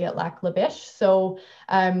 especially at Lac La Biche. So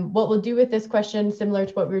what we'll do with this question, similar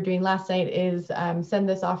to what we were doing last night, is send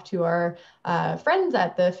this off to our friends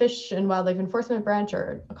at the Fish and Wildlife Enforcement Branch,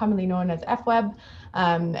 or commonly known as FWEB,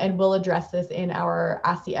 and we'll address this in our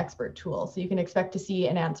Ask the Expert tool. So you can expect to see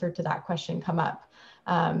an answer to that question come up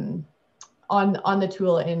on the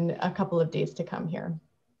tool in a couple of days to come here.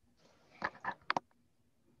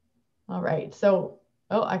 All right, so,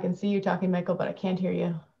 oh, I can see you talking, Michael, but I can't hear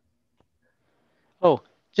you. Oh,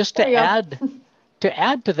 just to add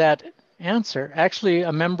to that answer, actually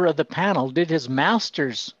a member of the panel did his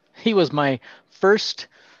master's. He was my first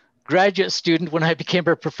graduate student when I became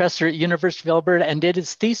a professor at University of Alberta, and did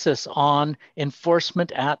his thesis on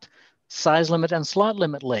enforcement at size limit and slot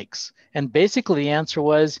limit lakes. And basically the answer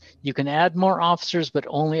was you can add more officers, but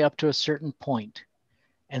only up to a certain point.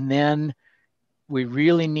 And then we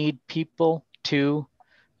really need people to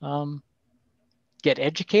get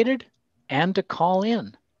educated and to call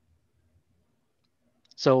in.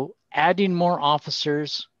 So adding more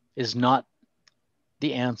officers is not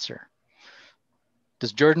the answer.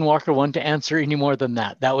 Does Jordan Walker want to answer any more than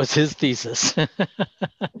that? That was his thesis.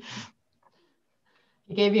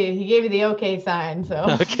 He gave you the okay sign.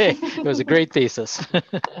 So okay, it was a great thesis.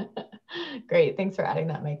 Great, thanks for adding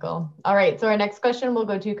that, Michael. All right, so our next question we'll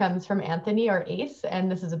go to comes from Anthony, or Ace,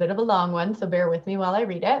 and this is a bit of a long one, so bear with me while I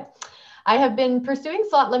read it. I have been pursuing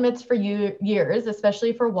slot limits for years,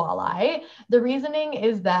 especially for walleye. The reasoning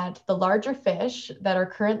is that the larger fish that are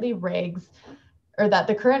currently rigs or that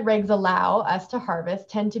the current regs allow us to harvest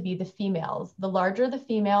tend to be the females. The larger the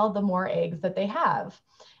female, the more eggs that they have.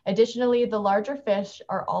 Additionally, the larger fish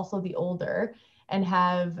are also the older and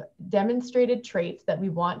have demonstrated traits that we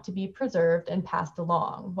want to be preserved and passed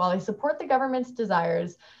along. While I support the government's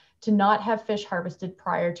desires to not have fish harvested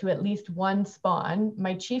prior to at least one spawn,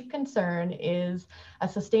 my chief concern is a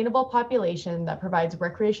sustainable population that provides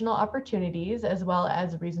recreational opportunities as well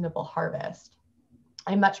as reasonable harvest.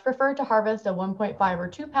 I much prefer to harvest a 1.5 or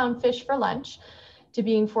 2 pound fish for lunch to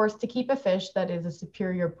being forced to keep a fish that is a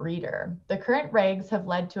superior breeder. The current regs have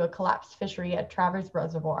led to a collapsed fishery at Travers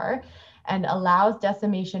Reservoir and allows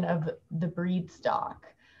decimation of the breed stock.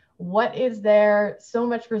 What is there so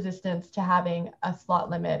much resistance to having a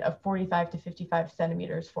slot limit of 45 to 55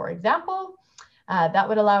 centimeters, for example? That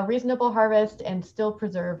would allow reasonable harvest and still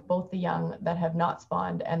preserve both the young that have not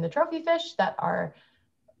spawned and the trophy fish that are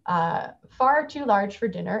far too large for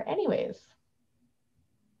dinner anyways.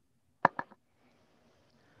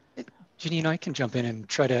 Janine, I can jump in and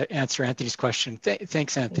try to answer Anthony's question.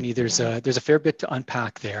 Thanks, Anthony. There's a fair bit to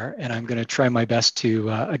unpack there, and I'm going to try my best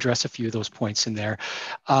to address a few of those points in there.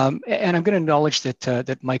 And I'm going to acknowledge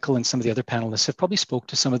that Michael and some of the other panelists have probably spoke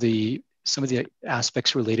to some of the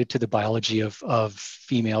aspects related to the biology of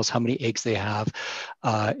females, how many eggs they have,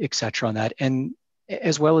 et cetera on that, and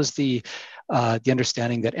as well as the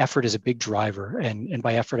understanding that effort is a big driver. And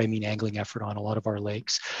by effort, I mean angling effort on a lot of our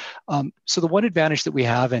lakes. So the one advantage that we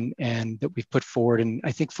have and that we've put forward, and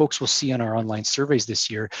I think folks will see on our online surveys this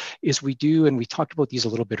year, is we do, and we talked about these a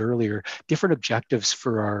little bit earlier, different objectives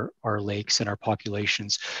for our lakes and our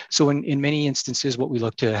populations. So in many instances, what we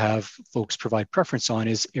look to have folks provide preference on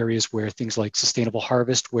is areas where things like sustainable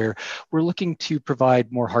harvest, where we're looking to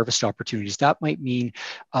provide more harvest opportunities. That might mean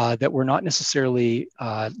that we're not necessarily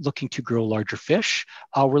looking to grow larger fish.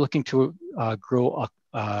 We're looking to grow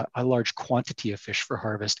a large quantity of fish for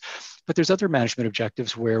harvest. But there's other management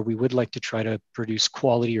objectives where we would like to try to produce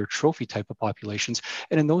quality or trophy type of populations.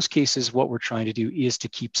 And in those cases, what we're trying to do is to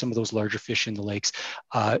keep some of those larger fish in the lakes,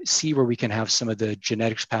 see where we can have some of the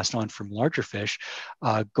genetics passed on from larger fish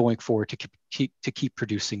going forward to keep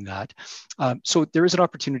producing that. So there is an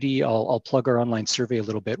opportunity, I'll plug our online survey a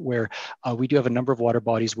little bit, where we do have a number of water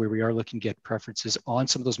bodies where we are looking to get preferences on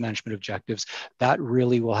some of those management objectives. That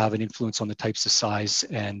really will have an influence on the types of size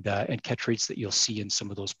and catch rates that you'll see in some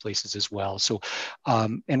of those places as well. So,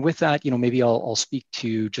 and with that, maybe I'll speak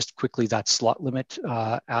to just quickly that slot limit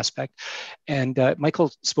aspect. And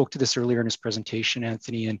Michael spoke to this earlier in his presentation,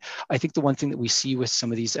 Anthony, and I think the one thing that we see with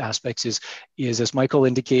some of these aspects is as Michael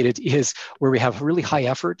indicated, is where we have really high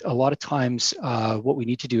effort. A lot of times what we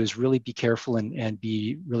need to do is really be careful and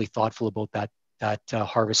be really thoughtful about that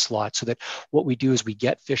harvest slot, so that what we do is we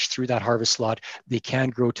get fish through that harvest slot. They can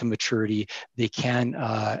grow to maturity, they can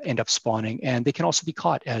end up spawning, and they can also be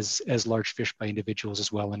caught as large fish by individuals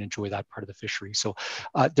as well and enjoy that part of the fishery. So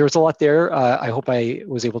there's a lot there. I hope I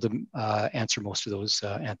was able to answer most of those,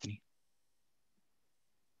 Anthony.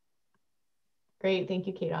 Great, thank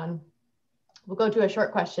you, Keaton. We'll go to a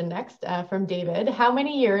short question next from David. How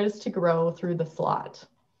many years to grow through the slot?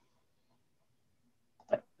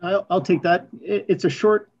 I'll take that. It's a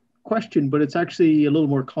short question, but it's actually a little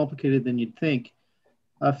more complicated than you'd think.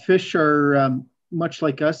 Fish are much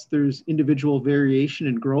like us. There's individual variation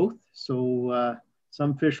in growth. So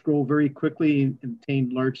some fish grow very quickly and attain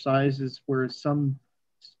large sizes, whereas some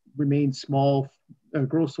remain small,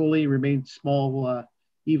 grow slowly, remain small,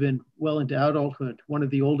 even well into adulthood. One of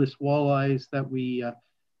the oldest walleyes that we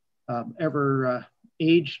ever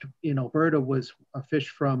aged in Alberta was a fish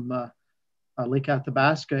from Lake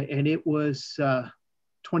Athabasca, and it was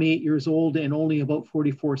 28 years old and only about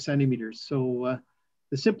 44 centimeters. So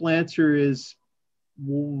the simple answer is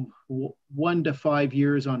 1 to 5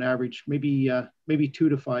 years on average, maybe 2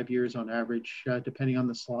 to 5 years on average, depending on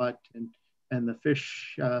the slot and the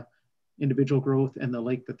fish individual growth and the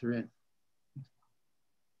lake that they're in.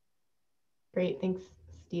 Great, thanks,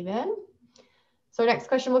 Stephen. So our next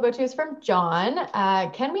question we'll go to is from John.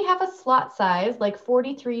 Can we have a slot size like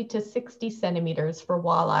 43 to 60 centimeters for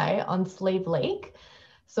walleye on Slave Lake?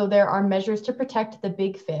 So there are measures to protect the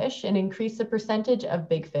big fish and increase the percentage of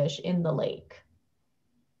big fish in the lake.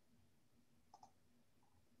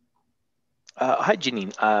 Hi,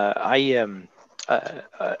 Janine.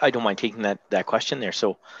 I don't mind taking that question there.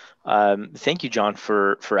 So thank you, John,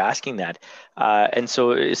 for asking that. And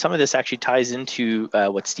so some of this actually ties into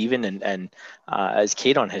what Stephen and as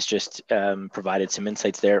Keaton has just provided some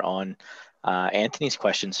insights there on Anthony's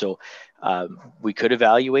question. So We could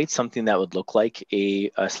evaluate something that would look like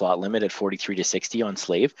a slot limit at 43 to 60 on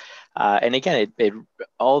slave. And again,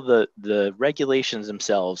 all the regulations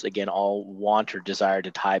themselves, again, all want or desire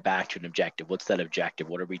to tie back to an objective. What's that objective?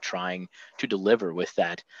 What are we trying to deliver with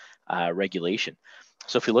that regulation?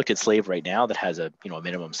 So if we looked at slave right now that has a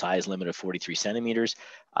minimum size limit of 43 centimeters,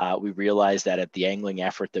 we realize that at the angling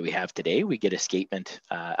effort that we have today, we get escapement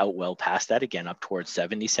out well past that, again up towards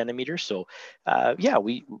 70 centimeters. So yeah,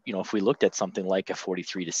 if we looked at something like a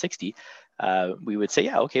 43 to 60, we would say,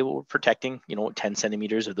 yeah, okay, well, we're protecting 10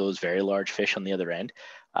 centimeters of those very large fish on the other end.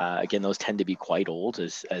 Again, those tend to be quite old,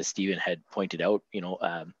 as Stephen had pointed out.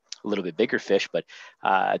 A little bit bigger fish, but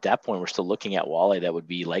at that point, we're still looking at walleye that would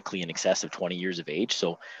be likely in excess of 20 years of age.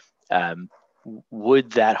 So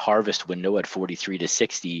would that harvest window at 43 to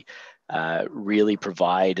 60 really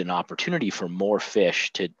provide an opportunity for more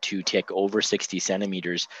fish to tick over 60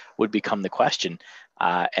 centimeters would become the question.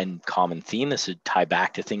 And common theme, this would tie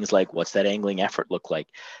back to things like, what's that angling effort look like?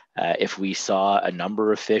 If we saw a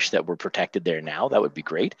number of fish that were protected there now, that would be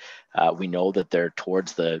great. We know that they're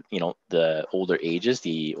towards the older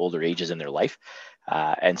ages in their life.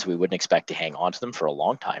 And so we wouldn't expect to hang on to them for a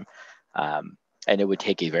long time. And it would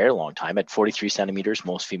take a very long time. At 43 centimeters,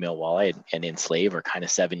 most female walleye and in slave are kind of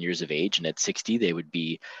 7 years of age. And at 60, they would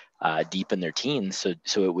be deep in their teens.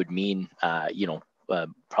 So it would mean,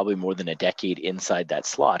 probably more than a decade inside that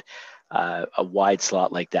slot. A wide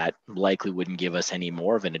slot like that likely wouldn't give us any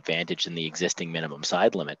more of an advantage than the existing minimum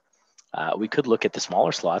side limit. We could look at the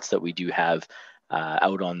smaller slots that we do have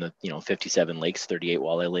out on the 57 lakes, 38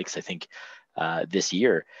 walleye lakes, I think, this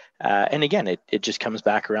year. And again, it just comes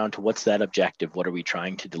back around to what's that objective? What are we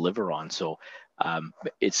trying to deliver on? So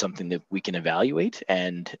it's something that we can evaluate.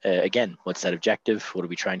 And again, what's that objective? What are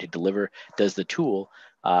we trying to deliver? Does the tool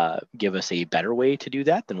give us a better way to do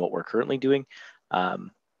that than what we're currently doing?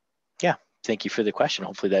 Yeah, thank you for the question.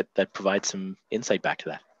 Hopefully that provides some insight back to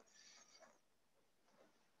that.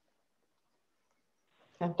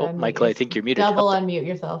 Oh, Michael, I think you're muted. Double unmute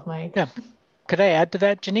yourself, Mike. Yeah. Could I add to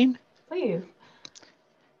that, Janine? Please.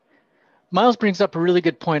 Miles brings up a really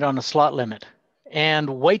good point on a slot limit. And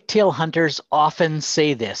whitetail hunters often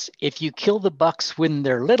say this: if you kill the bucks when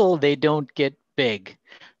they're little, they don't get big.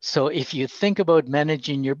 So if you think about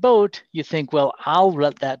managing your boat, you think, well, I'll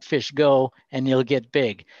let that fish go and you'll get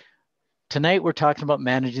big. Tonight, we're talking about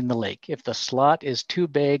managing the lake. If the slot is too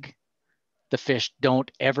big, the fish don't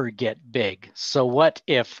ever get big. So what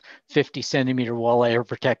if 50 centimeter walleye are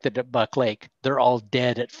protected at Buck Lake? They're all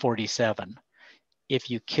dead at 47. If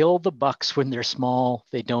you kill the bucks when they're small,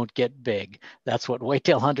 they don't get big. That's what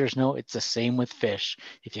whitetail hunters know. It's the same with fish.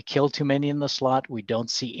 If you kill too many in the slot, we don't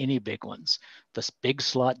see any big ones. This big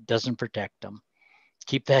slot doesn't protect them.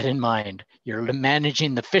 Keep that in mind. You're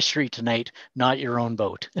managing the fishery tonight, not your own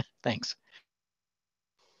boat. Thanks.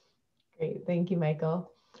 Great. Thank you,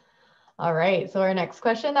 Michael. All right. So our next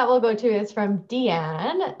question that we'll go to is from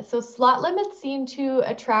Deanne. So slot limits seem to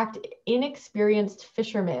attract inexperienced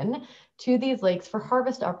fishermen to these lakes for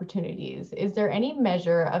harvest opportunities. Is there any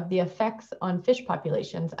measure of the effects on fish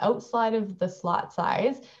populations outside of the slot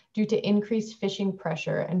size due to increased fishing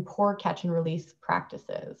pressure and poor catch and release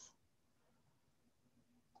practices?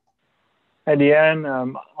 Hi,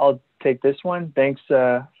 Deanne. I'll take this one. Thanks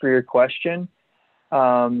for your question.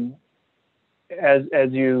 As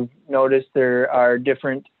you noticed, there are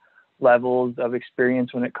different levels of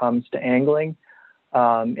experience when it comes to angling.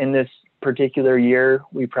 In this particular year,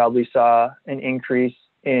 we probably saw an increase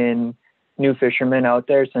in new fishermen out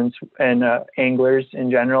there and anglers in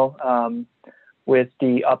general, with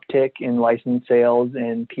the uptick in license sales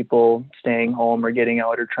and people staying home or getting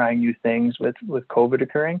out or trying new things with COVID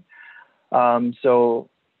occurring. So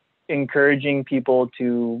encouraging people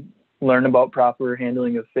to learn about proper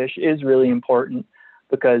handling of fish is really important,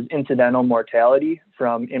 because incidental mortality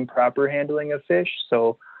from improper handling of fish,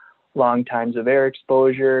 so long times of air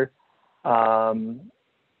exposure,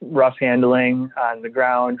 rough handling on the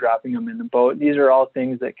ground, dropping them in the boat, these are all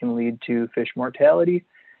things that can lead to fish mortality.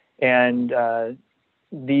 And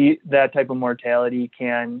that type of mortality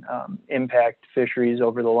can impact fisheries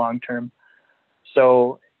over the long term.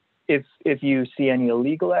 So if you see any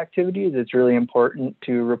illegal activities, it's really important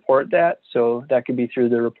to report that. So that could be through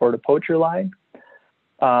the Report a Poacher line.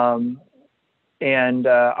 And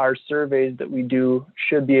our surveys that we do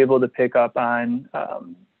should be able to pick up on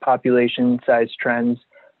population size trends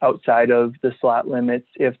outside of the slot limits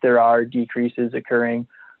if there are decreases occurring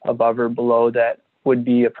above or below that would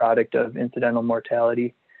be a product of incidental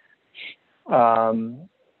mortality.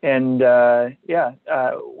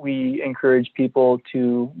 We encourage people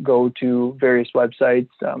to go to various websites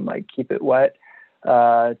like Keep It Wet,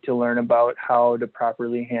 to learn about how to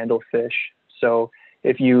properly handle fish. So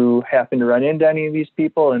if you happen to run into any of these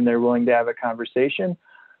people and they're willing to have a conversation,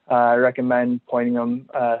 I recommend pointing them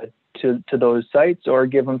to those sites, or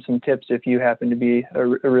give them some tips if you happen to be a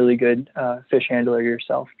really good fish handler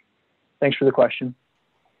yourself. Thanks for the question.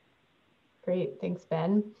 Great, thanks,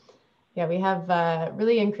 Ben. Yeah, we have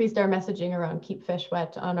really increased our messaging around Keep Fish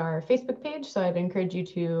Wet on our Facebook page. So I'd encourage you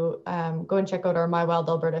to go and check out our My Wild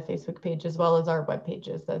Alberta Facebook page, as well as our web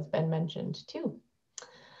pages, as Ben mentioned too.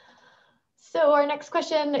 So our next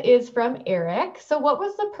question is from Eric. So what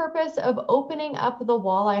was the purpose of opening up the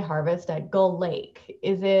walleye harvest at Gull Lake?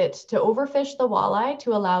 Is it to overfish the walleye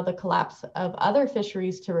to allow the collapse of other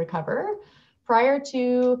fisheries to recover? Prior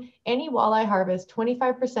to any walleye harvest,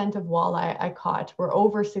 25% of walleye I caught were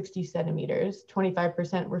over 60 centimeters,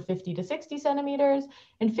 25% were 50 to 60 centimeters,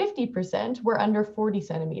 and 50% were under 40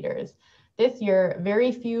 centimeters. This year,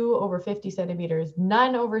 very few over 50 centimeters,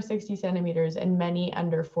 none over 60 centimeters, and many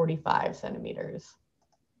under 45 centimeters.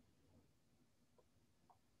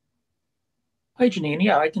 Hi, Janine.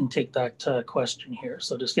 Yeah, I can take that question here.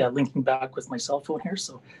 So just, linking back with my cell phone here.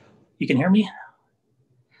 So you can hear me?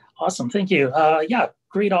 Awesome, thank you. Yeah,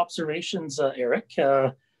 great observations, Eric.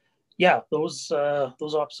 Yeah, those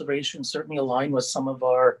observations certainly align with some of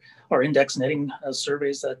our index netting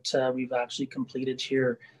surveys that we've actually completed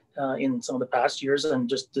here in some of the past years, and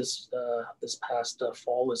just this past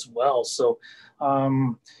fall as well. So,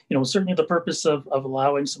 certainly the purpose of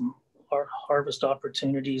allowing some harvest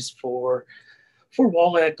opportunities for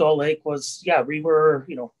walleye at Gull Lake was, we were,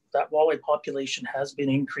 that walleye population has been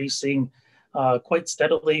increasing quite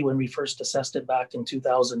steadily. When we first assessed it back in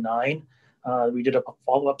 2009, we did a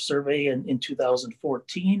follow-up survey in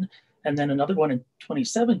 2014, and then another one in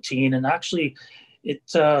 2017. And actually,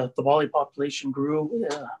 the walleye population grew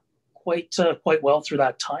quite well through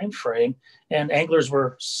that time frame, and anglers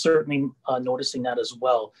were certainly noticing that as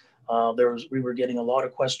well. We were getting a lot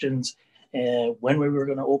of questions when we were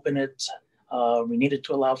going to open it. We needed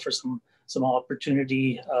to allow for some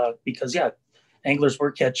opportunity because anglers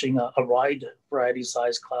were catching a wide variety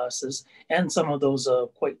size classes, and some of those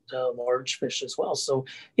quite large fish as well. So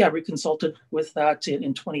we consulted with that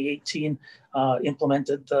in 2018,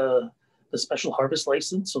 implemented the special harvest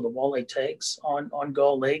license, so the walleye tags on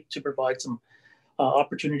Gull Lake, to provide some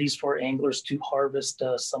opportunities for anglers to harvest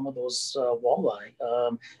some of those walleye.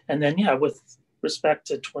 And then with respect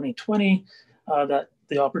to 2020, that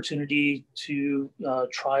the opportunity to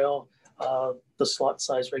trial the slot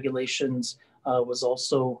size regulations was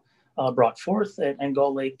also brought forth, and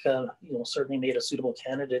Gull Lake, certainly made a suitable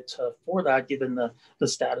candidate for that, given the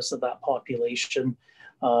status of that population.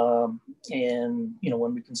 And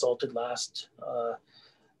when we consulted last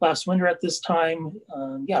winter at this time,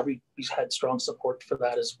 we had strong support for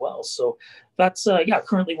that as well. So that's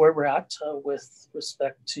currently where we're at with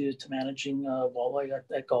respect to managing walleye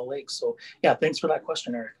at Gull Lake. So thanks for that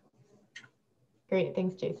question, Eric. Great,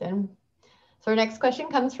 thanks, Jason. So our next question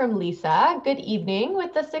comes from Lisa. Good evening.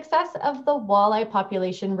 With the success of the walleye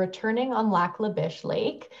population returning on Lac La Biche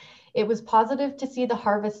Lake, it was positive to see the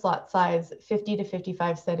harvest slot size 50 to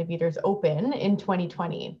 55 centimeters open in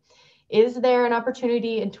 2020. Is there an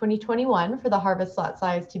opportunity in 2021 for the harvest slot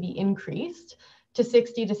size to be increased to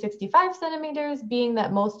 60 to 65 centimeters, being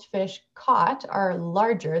that most fish caught are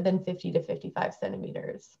larger than 50 to 55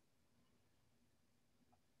 centimeters?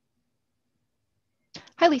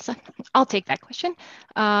 Hi, Lisa. I'll take that question.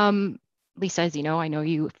 Lisa, as you know, I know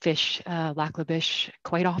you fish Lac La Biche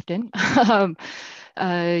quite often.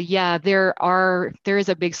 There is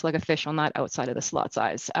a big slug of fish on that outside of the slot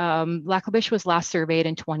size. Lac La Biche was last surveyed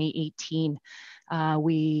in 2018.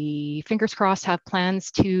 We, fingers crossed, have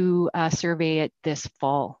plans to survey it this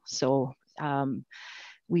fall. So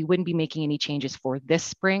we wouldn't be making any changes for this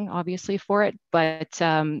spring, obviously, for it, but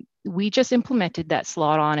we just implemented that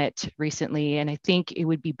slot on it recently, and I think it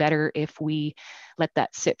would be better if we let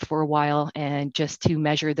that sit for a while, and just to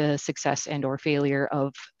measure the success and or failure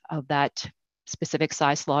of that specific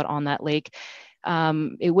size slot on that lake.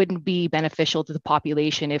 It wouldn't be beneficial to the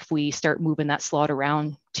population if we start moving that slot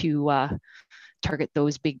around to target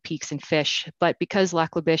those big peaks in fish. But because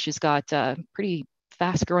Lac La Biche has got a pretty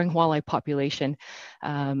fast growing walleye population,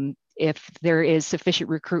 if there is sufficient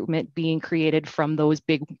recruitment being created from those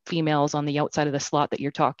big females on the outside of the slot that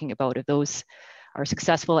you're talking about, if those are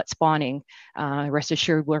successful at spawning, rest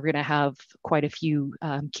assured we're going to have quite a few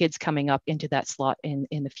kids coming up into that slot in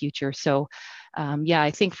the future. So I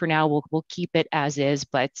think for now we'll keep it as is,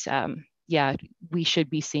 but we should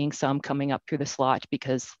be seeing some coming up through the slot,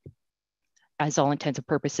 because as all intents and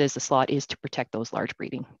purposes, the slot is to protect those large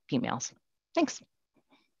breeding females. Thanks.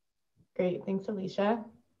 Great, thanks, Alicia.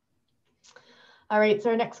 All right, so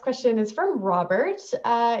our next question is from Robert.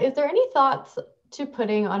 Is there any thoughts to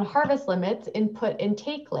putting on harvest limits in put and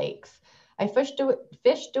take lakes? I fished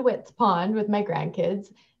DeWitt's pond with my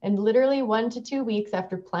grandkids, and literally 1 to 2 weeks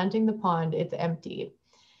after planting the pond, it's empty.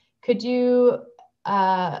 Could you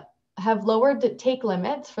have lowered the take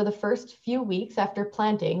limits for the first few weeks after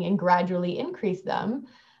planting and gradually increase them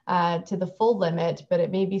to the full limit, but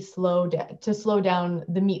it may be slow down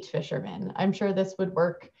the meat fishermen? I'm sure this would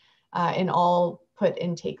work in all put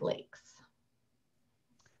and take lakes.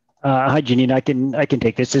 Hi, Janine. I can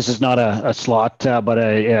take this. This is not a slot, but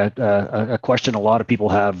a question a lot of people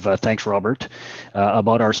have. Thanks, Robert,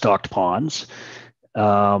 about our stocked ponds.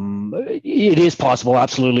 It is possible,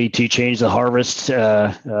 absolutely, to change the harvest,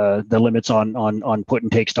 the limits on put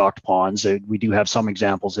and take stocked ponds. We do have some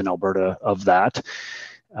examples in Alberta of that.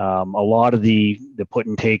 A lot of the put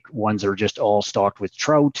and take ones are just all stocked with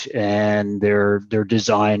trout, and they're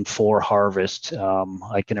designed for harvest.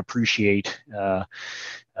 I can appreciate that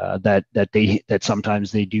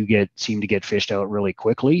sometimes they do seem to get fished out really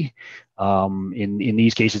quickly. In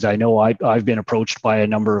these cases, I know I've been approached by a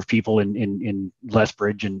number of people in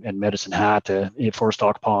Lethbridge and Medicine Hat for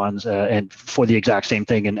stock ponds and for the exact same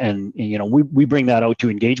thing. And you know, we bring that out to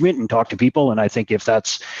engagement and talk to people. And I think if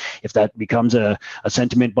that becomes a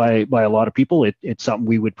sentiment by a lot of people, it's something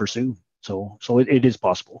we would pursue. So it is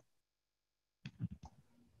possible.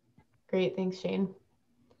 Great, thanks, Shane.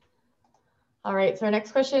 All right, so our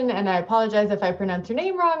next question, and I apologize if I pronounce your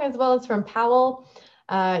name wrong, as well as from Powell.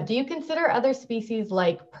 Do you consider other species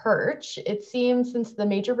like perch? It seems since the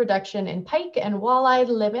major reduction in pike and walleye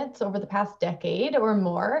limits over the past decade or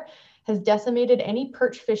more has decimated any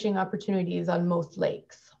perch fishing opportunities on most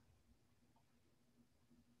lakes.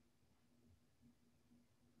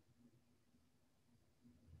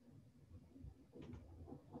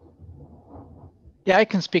 Yeah, I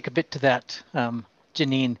can speak a bit to that,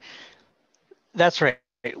 Janine. That's right.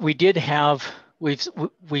 We've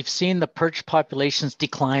seen the perch populations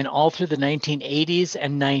decline all through the 1980s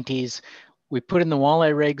and 90s. We put in the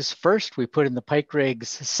walleye regs first. We put in the pike regs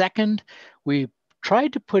second. We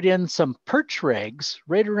tried to put in some perch regs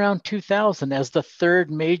right around 2000 as the third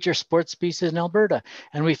major sport species in Alberta,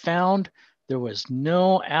 and we found there was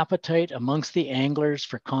no appetite amongst the anglers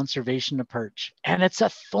for conservation of perch, and it's a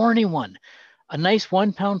thorny one. A nice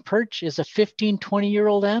 1 pound perch is a 15,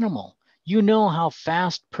 20-year-old animal. You know how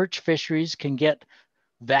fast perch fisheries can get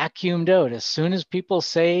vacuumed out. As soon as people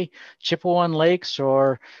say Chippewan Lakes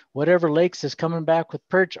or whatever lakes is coming back with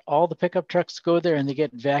perch, all the pickup trucks go there and they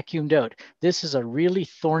get vacuumed out. This is a really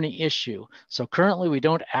thorny issue. So currently we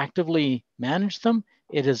don't actively manage them.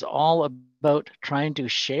 It is all about trying to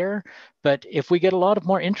share. But if we get a lot of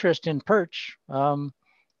more interest in perch,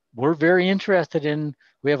 we're very interested in,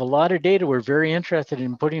 we have a lot of data. We're very interested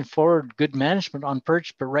in putting forward good management on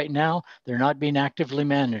perch, but right now they're not being actively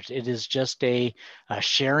managed. It is just a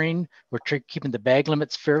sharing. We're keeping the bag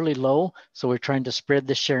limits fairly low, so we're trying to spread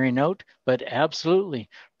the sharing out. But absolutely,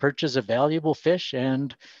 perch is a valuable fish,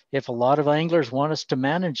 and if a lot of anglers want us to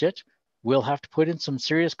manage it, we'll have to put in some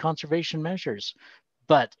serious conservation measures.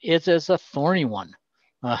 But it is a thorny one,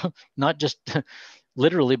 not just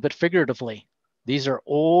literally, but figuratively. These are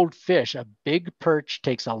old fish. A big perch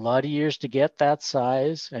takes a lot of years to get that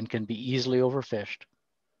size and can be easily overfished.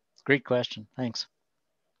 Great question. Thanks.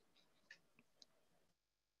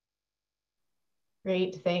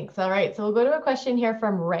 Great, thanks. All right, so we'll go to a question here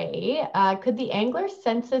from Ray. Could the angler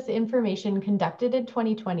census information conducted in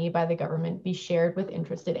 2020 by the government be shared with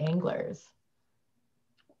interested anglers?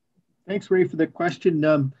 Thanks, Ray, for the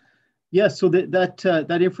question. Yes, so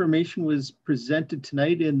that information was presented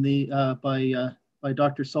tonight in the by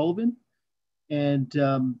Dr. Sullivan, and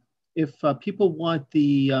if people want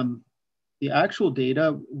the actual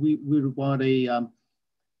data, we would want a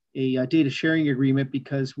data sharing agreement,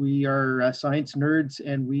 because we are science nerds,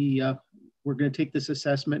 and we're going to take this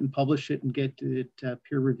assessment and publish it and get it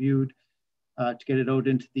peer reviewed to get it out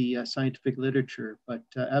into the scientific literature. But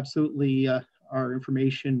absolutely, our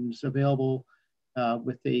information is available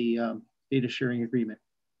with a data sharing agreement.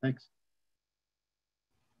 Thanks.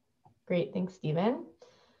 Great, thanks, Stephen.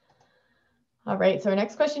 All right, so our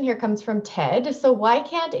next question here comes from Ted. So why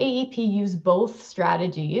can't AEP use both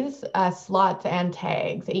strategies, slots and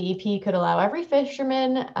tags? AEP could allow every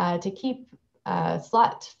fisherman to keep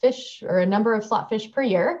slot fish or a number of slot fish per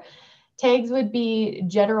year. Tags would be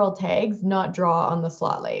general tags, not draw on the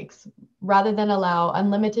slot lakes. Rather than allow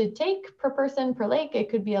unlimited take per person per lake, it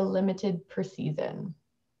could be a limited per season.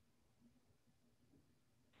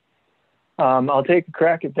 I'll take a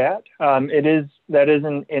crack at that. That is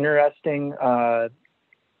an interesting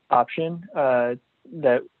option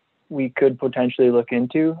that we could potentially look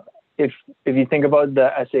into. If you think about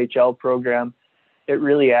the SHL program, it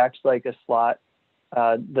really acts like a slot,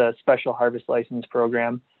 the Special Harvest License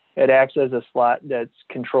program. It acts as a slot that's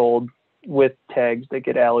controlled with tags that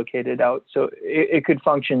get allocated out. So it could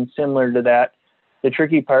function similar to that. The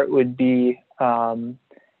tricky part would be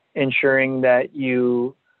ensuring that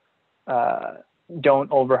you don't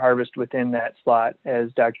overharvest within that slot.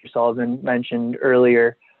 As Dr. Sullivan mentioned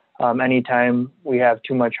earlier, anytime we have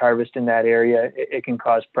too much harvest in that area, it can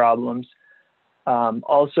cause problems.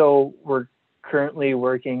 Also, we're currently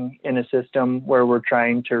working in a system where we're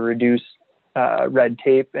trying to reduce red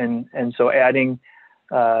tape, and so adding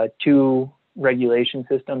two regulation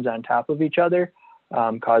systems on top of each other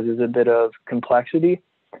causes a bit of complexity.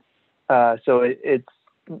 So it's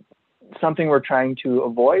something we're trying to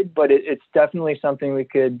avoid, but it's definitely something we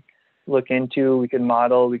could look into, we could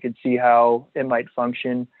model, we could see how it might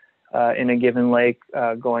function in a given lake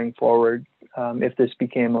going forward if this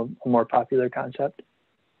became a more popular concept.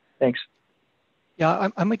 Thanks. Yeah,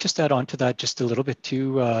 I might just add on to that just a little bit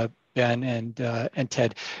too, Ben and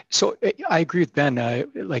Ted. So I agree with Ben,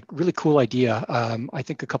 like really cool idea. I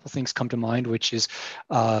think a couple things come to mind, which is,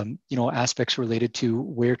 aspects related to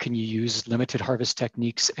where can you use limited harvest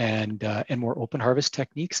techniques and more open harvest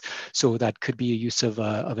techniques. So that could be a use of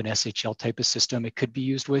an SHL type of system. It could be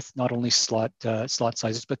used with not only slot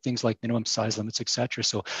sizes, but things like minimum size limits, et cetera.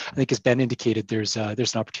 So I think as Ben indicated, there's an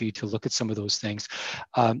opportunity to look at some of those things.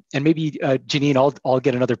 And maybe Janine, I'll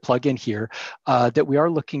get another plug in here that we are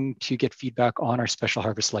looking to get feedback on our special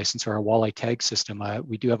harvest license or our walleye tag system.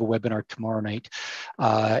 We do have a webinar tomorrow night,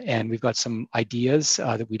 and we've got some ideas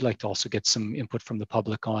that we'd like to also get some input from the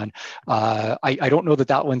public on. I don't know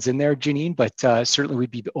that one's in there, Janine, but certainly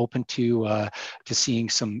we'd be open to seeing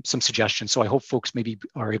some suggestions. So I hope folks maybe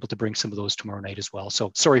are able to bring some of those tomorrow night as well.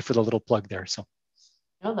 So sorry for the little plug there. So.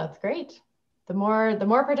 No, that's great. The more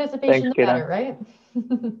participation, the better, right?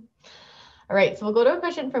 All right, so we'll go to a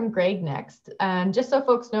question from Greg next. And just so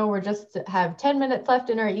folks know, we're just have 10 minutes left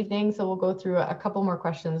in our evening, so we'll go through a couple more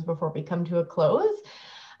questions before we come to a close.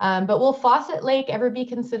 But will Fawcett Lake ever be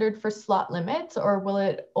considered for slot limits, or will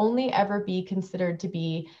it only ever be considered to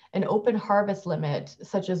be an open harvest limit,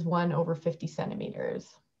 such as 1 over 50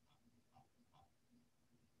 centimeters?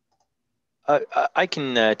 I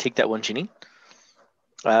can take that one, Janine.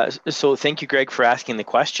 So thank you, Greg, for asking the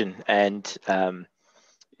question. And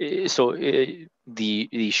so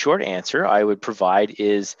the short answer I would provide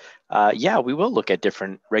is, yeah, we will look at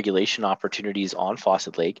different regulation opportunities on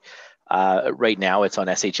Fawcett Lake. Right now it's on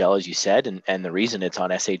SHL, as you said, and the reason it's on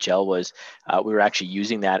SHL was we were actually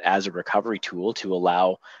using that as a recovery tool to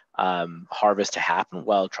allow harvest to happen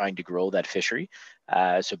while trying to grow that fishery.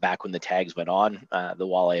 So back when the tags went on, the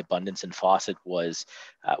walleye abundance in Fawcett was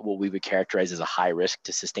what we would characterize as a high risk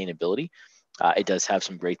to sustainability. It does have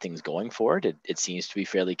some great things going for it. It seems to be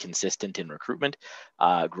fairly consistent in recruitment.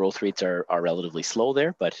 Growth rates are relatively slow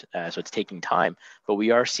there, but so it's taking time. But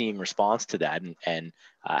we are seeing response to that, and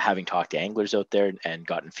having talked to anglers out there and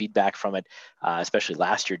gotten feedback from it, especially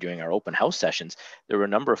last year during our open house sessions, there were a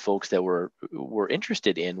number of folks that were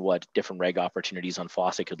interested in what different reg opportunities on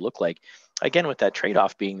Fawcett could look like. Again, with that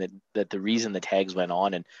trade-off being that the reason the tags went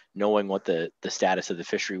on and knowing what the status of the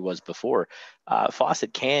fishery was before,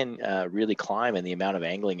 Fawcett can really climb in the amount of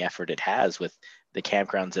angling effort it has with the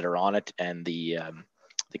campgrounds that are on it and the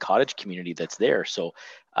cottage community that's there. So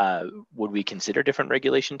would we consider different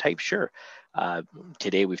regulation types? Sure.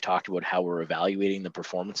 Today we've talked about how we're evaluating the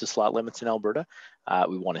performance of slot limits in Alberta.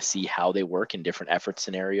 We want to see how they work in different effort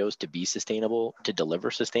scenarios to be sustainable, to deliver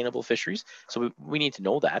sustainable fisheries. So we need to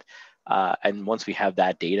know that. And once we have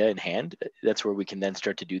that data in hand, that's where we can then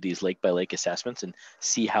start to do these lake by lake assessments and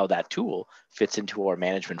see how that tool fits into our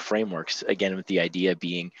management frameworks. Again, with the idea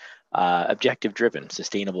being objective driven,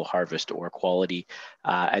 sustainable harvest or quality.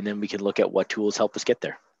 And then we can look at what tools help us get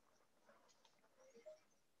there.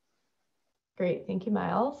 Great, thank you,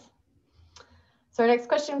 Miles. So our next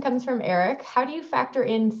question comes from Eric. How do you factor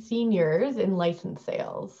in seniors in license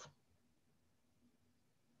sales?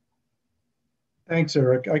 Thanks,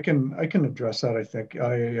 Eric. I can address that. I think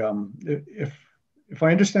if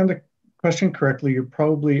I understand the question correctly, you're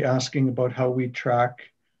probably asking about how we track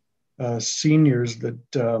seniors that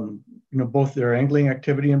both their angling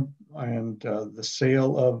activity and the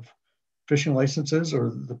sale of fishing licenses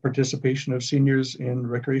or the participation of seniors in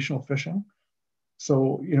recreational fishing.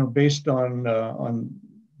 So based on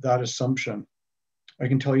that assumption, I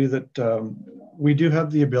can tell you that we do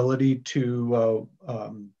have the ability to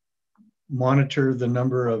monitor the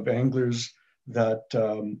number of anglers that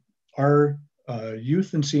are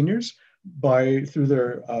youth and seniors through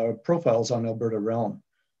their profiles on Alberta Realm.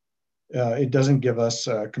 It doesn't give us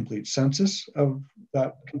a complete census of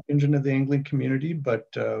that contingent of the angling community, but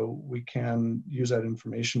we can use that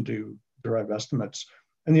information to derive estimates.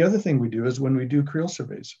 And the other thing we do is when we do creel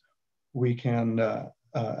surveys, we can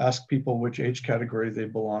ask people which age category they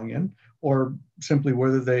belong in, or simply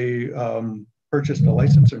whether they purchased a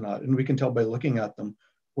license or not. And we can tell by looking at them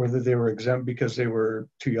whether they were exempt because they were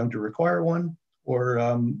too young to require one, or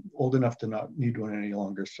old enough to not need one any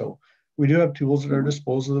longer. So we do have tools at our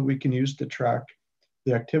disposal that we can use to track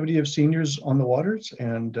the activity of seniors on the waters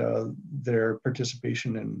and their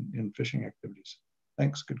participation in fishing activities.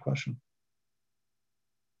 Thanks, good question.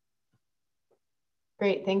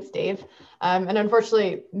 Great, thanks, Dave. And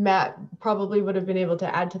unfortunately, Matt probably would have been able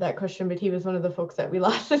to add to that question, but he was one of the folks that we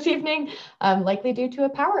lost this evening, likely due to a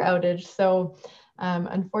power outage. So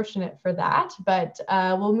unfortunate for that, but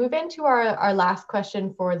we'll move into our last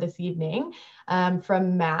question for this evening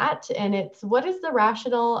from Matt. And it's, what is the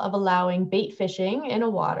rationale of allowing bait fishing in a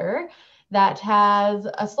water that has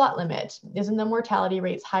a slot limit? Isn't the mortality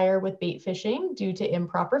rates higher with bait fishing due to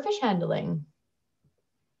improper fish handling?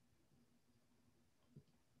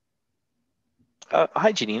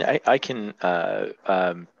 Hi, Janine. I can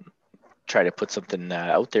try to put something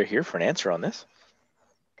out there here for an answer on this.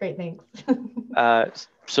 Great, thanks.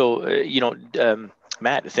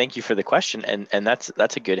 Matt, thank you for the question, and that's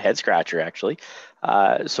a good head scratcher actually.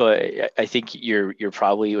 So I think you're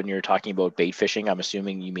probably, when you're talking about bait fishing, I'm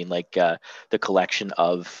assuming you mean like the collection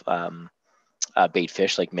of bait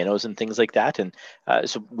fish like minnows and things like that. And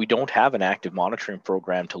so we don't have an active monitoring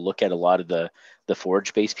program to look at a lot of the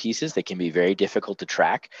forage-based pieces that can be very difficult to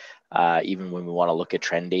track, even when we want to look at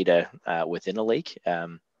trend data within a lake.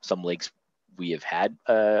 Some lakes we have had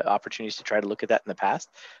opportunities to try to look at that in the past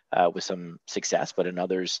with some success, but in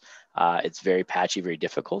others it's very patchy, very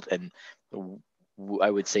difficult. And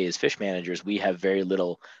I would say as fish managers, we have very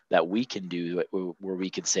little that we can do where we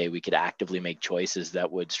could say we could actively make choices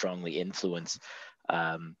that would strongly influence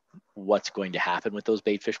what's going to happen with those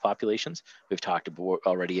bait fish populations. We've talked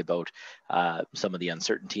already about some of the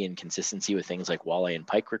uncertainty and consistency with things like walleye and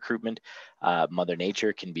pike recruitment. Mother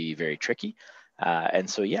Nature can be very tricky. And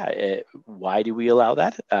so, why do we allow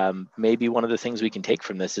that? Maybe one of the things we can take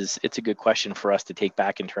from this is it's a good question for us to take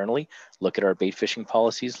back internally, look at our bait fishing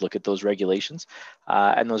policies, look at those regulations.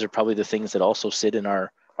 And those are probably the things that also sit in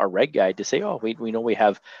our reg guide to say, oh, we know we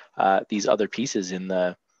have these other pieces in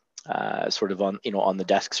the sort of on the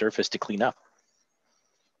desk surface to clean up.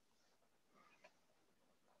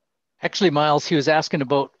 Actually, Miles, he was asking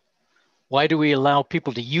about why do we allow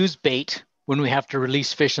people to use bait when we have to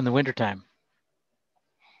release fish in the wintertime?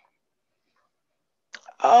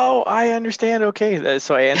 Oh, I understand. Okay,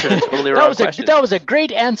 so I answered a totally wrong question. That was a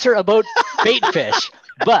great answer about bait fish,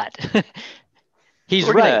 but he's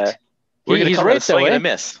right. We're going to call it a swing and a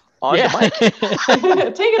miss. On to Mike. Take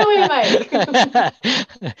it away,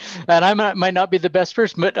 Mike. And I might not be the best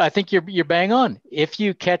person, but I think you're bang on. If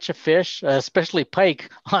you catch a fish, especially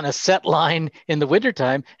pike, on a set line in the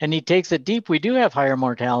wintertime and he takes it deep, we do have higher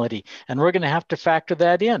mortality, and we're going to have to factor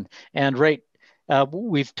that in. And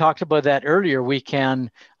we've talked about that earlier. We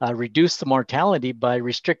can reduce the mortality by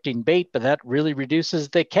restricting bait, but that really reduces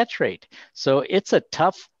the catch rate. So it's a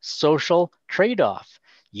tough social trade-off.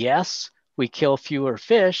 Yes, we kill fewer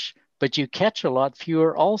fish, but you catch a lot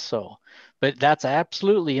fewer also. But that's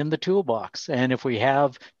absolutely in the toolbox. And if we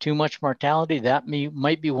have too much mortality, that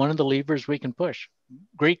might be one of the levers we can push.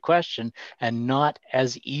 Great question, and not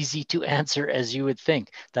as easy to answer as you would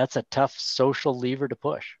think. That's a tough social lever to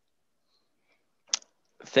push.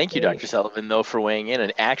 Thank you, Dr. Sullivan, though, for weighing in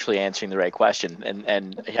and actually answering the right question.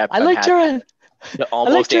 And I liked your to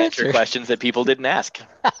almost answer questions that people didn't ask.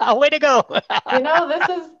 Way to go.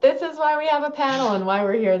 This is why we have a panel and why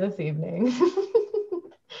we're here this evening.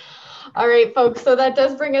 All right, folks, so that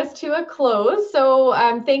does bring us to a close. So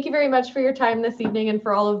thank you very much for your time this evening and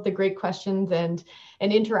for all of the great questions and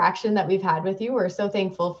interaction that we've had with you. We're so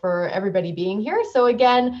thankful for everybody being here. So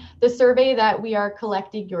again, the survey that we are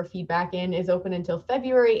collecting your feedback in is open until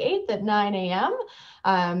February 8th at 9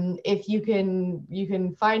 a.m. If you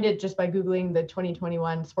can find it just by Googling the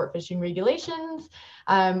 2021 sport fishing regulations.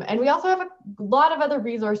 And we also have a lot of other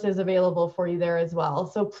resources available for you there as well.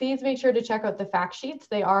 So please make sure to check out the fact sheets.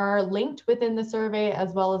 They are linked within the survey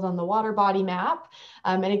as well as on the water body map.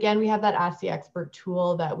 And again, we have that Ask the Expert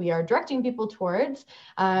tool that we are directing people towards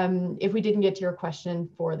if we didn't get to your question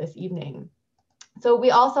for this evening. So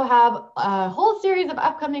we also have a whole series of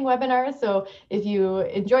upcoming webinars. So if you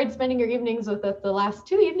enjoyed spending your evenings with us the last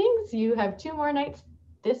 2 evenings, you have 2 more nights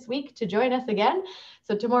this week to join us again.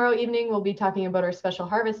 So tomorrow evening, we'll be talking about our special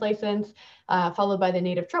harvest license, followed by the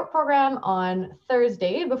native trout program on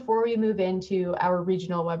Thursday before we move into our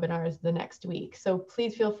regional webinars the next week. So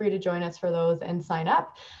please feel free to join us for those and sign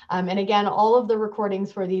up. And again, all of the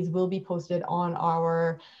recordings for these will be posted on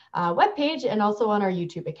our webpage and also on our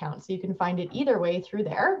YouTube account. So you can find it either way through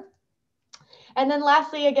there. And then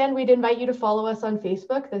lastly, again, we'd invite you to follow us on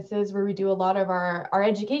Facebook. This is where we do a lot of our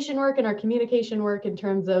education work and our communication work in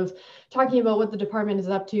terms of talking about what the department is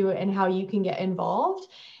up to and how you can get involved.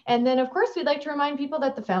 And then, of course, we'd like to remind people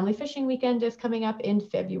that the Family Fishing Weekend is coming up in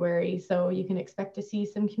February. So you can expect to see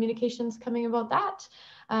some communications coming about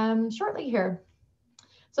that shortly here.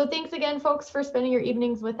 So thanks again, folks, for spending your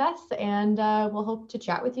evenings with us. And we'll hope to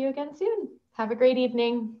chat with you again soon. Have a great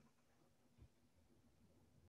evening.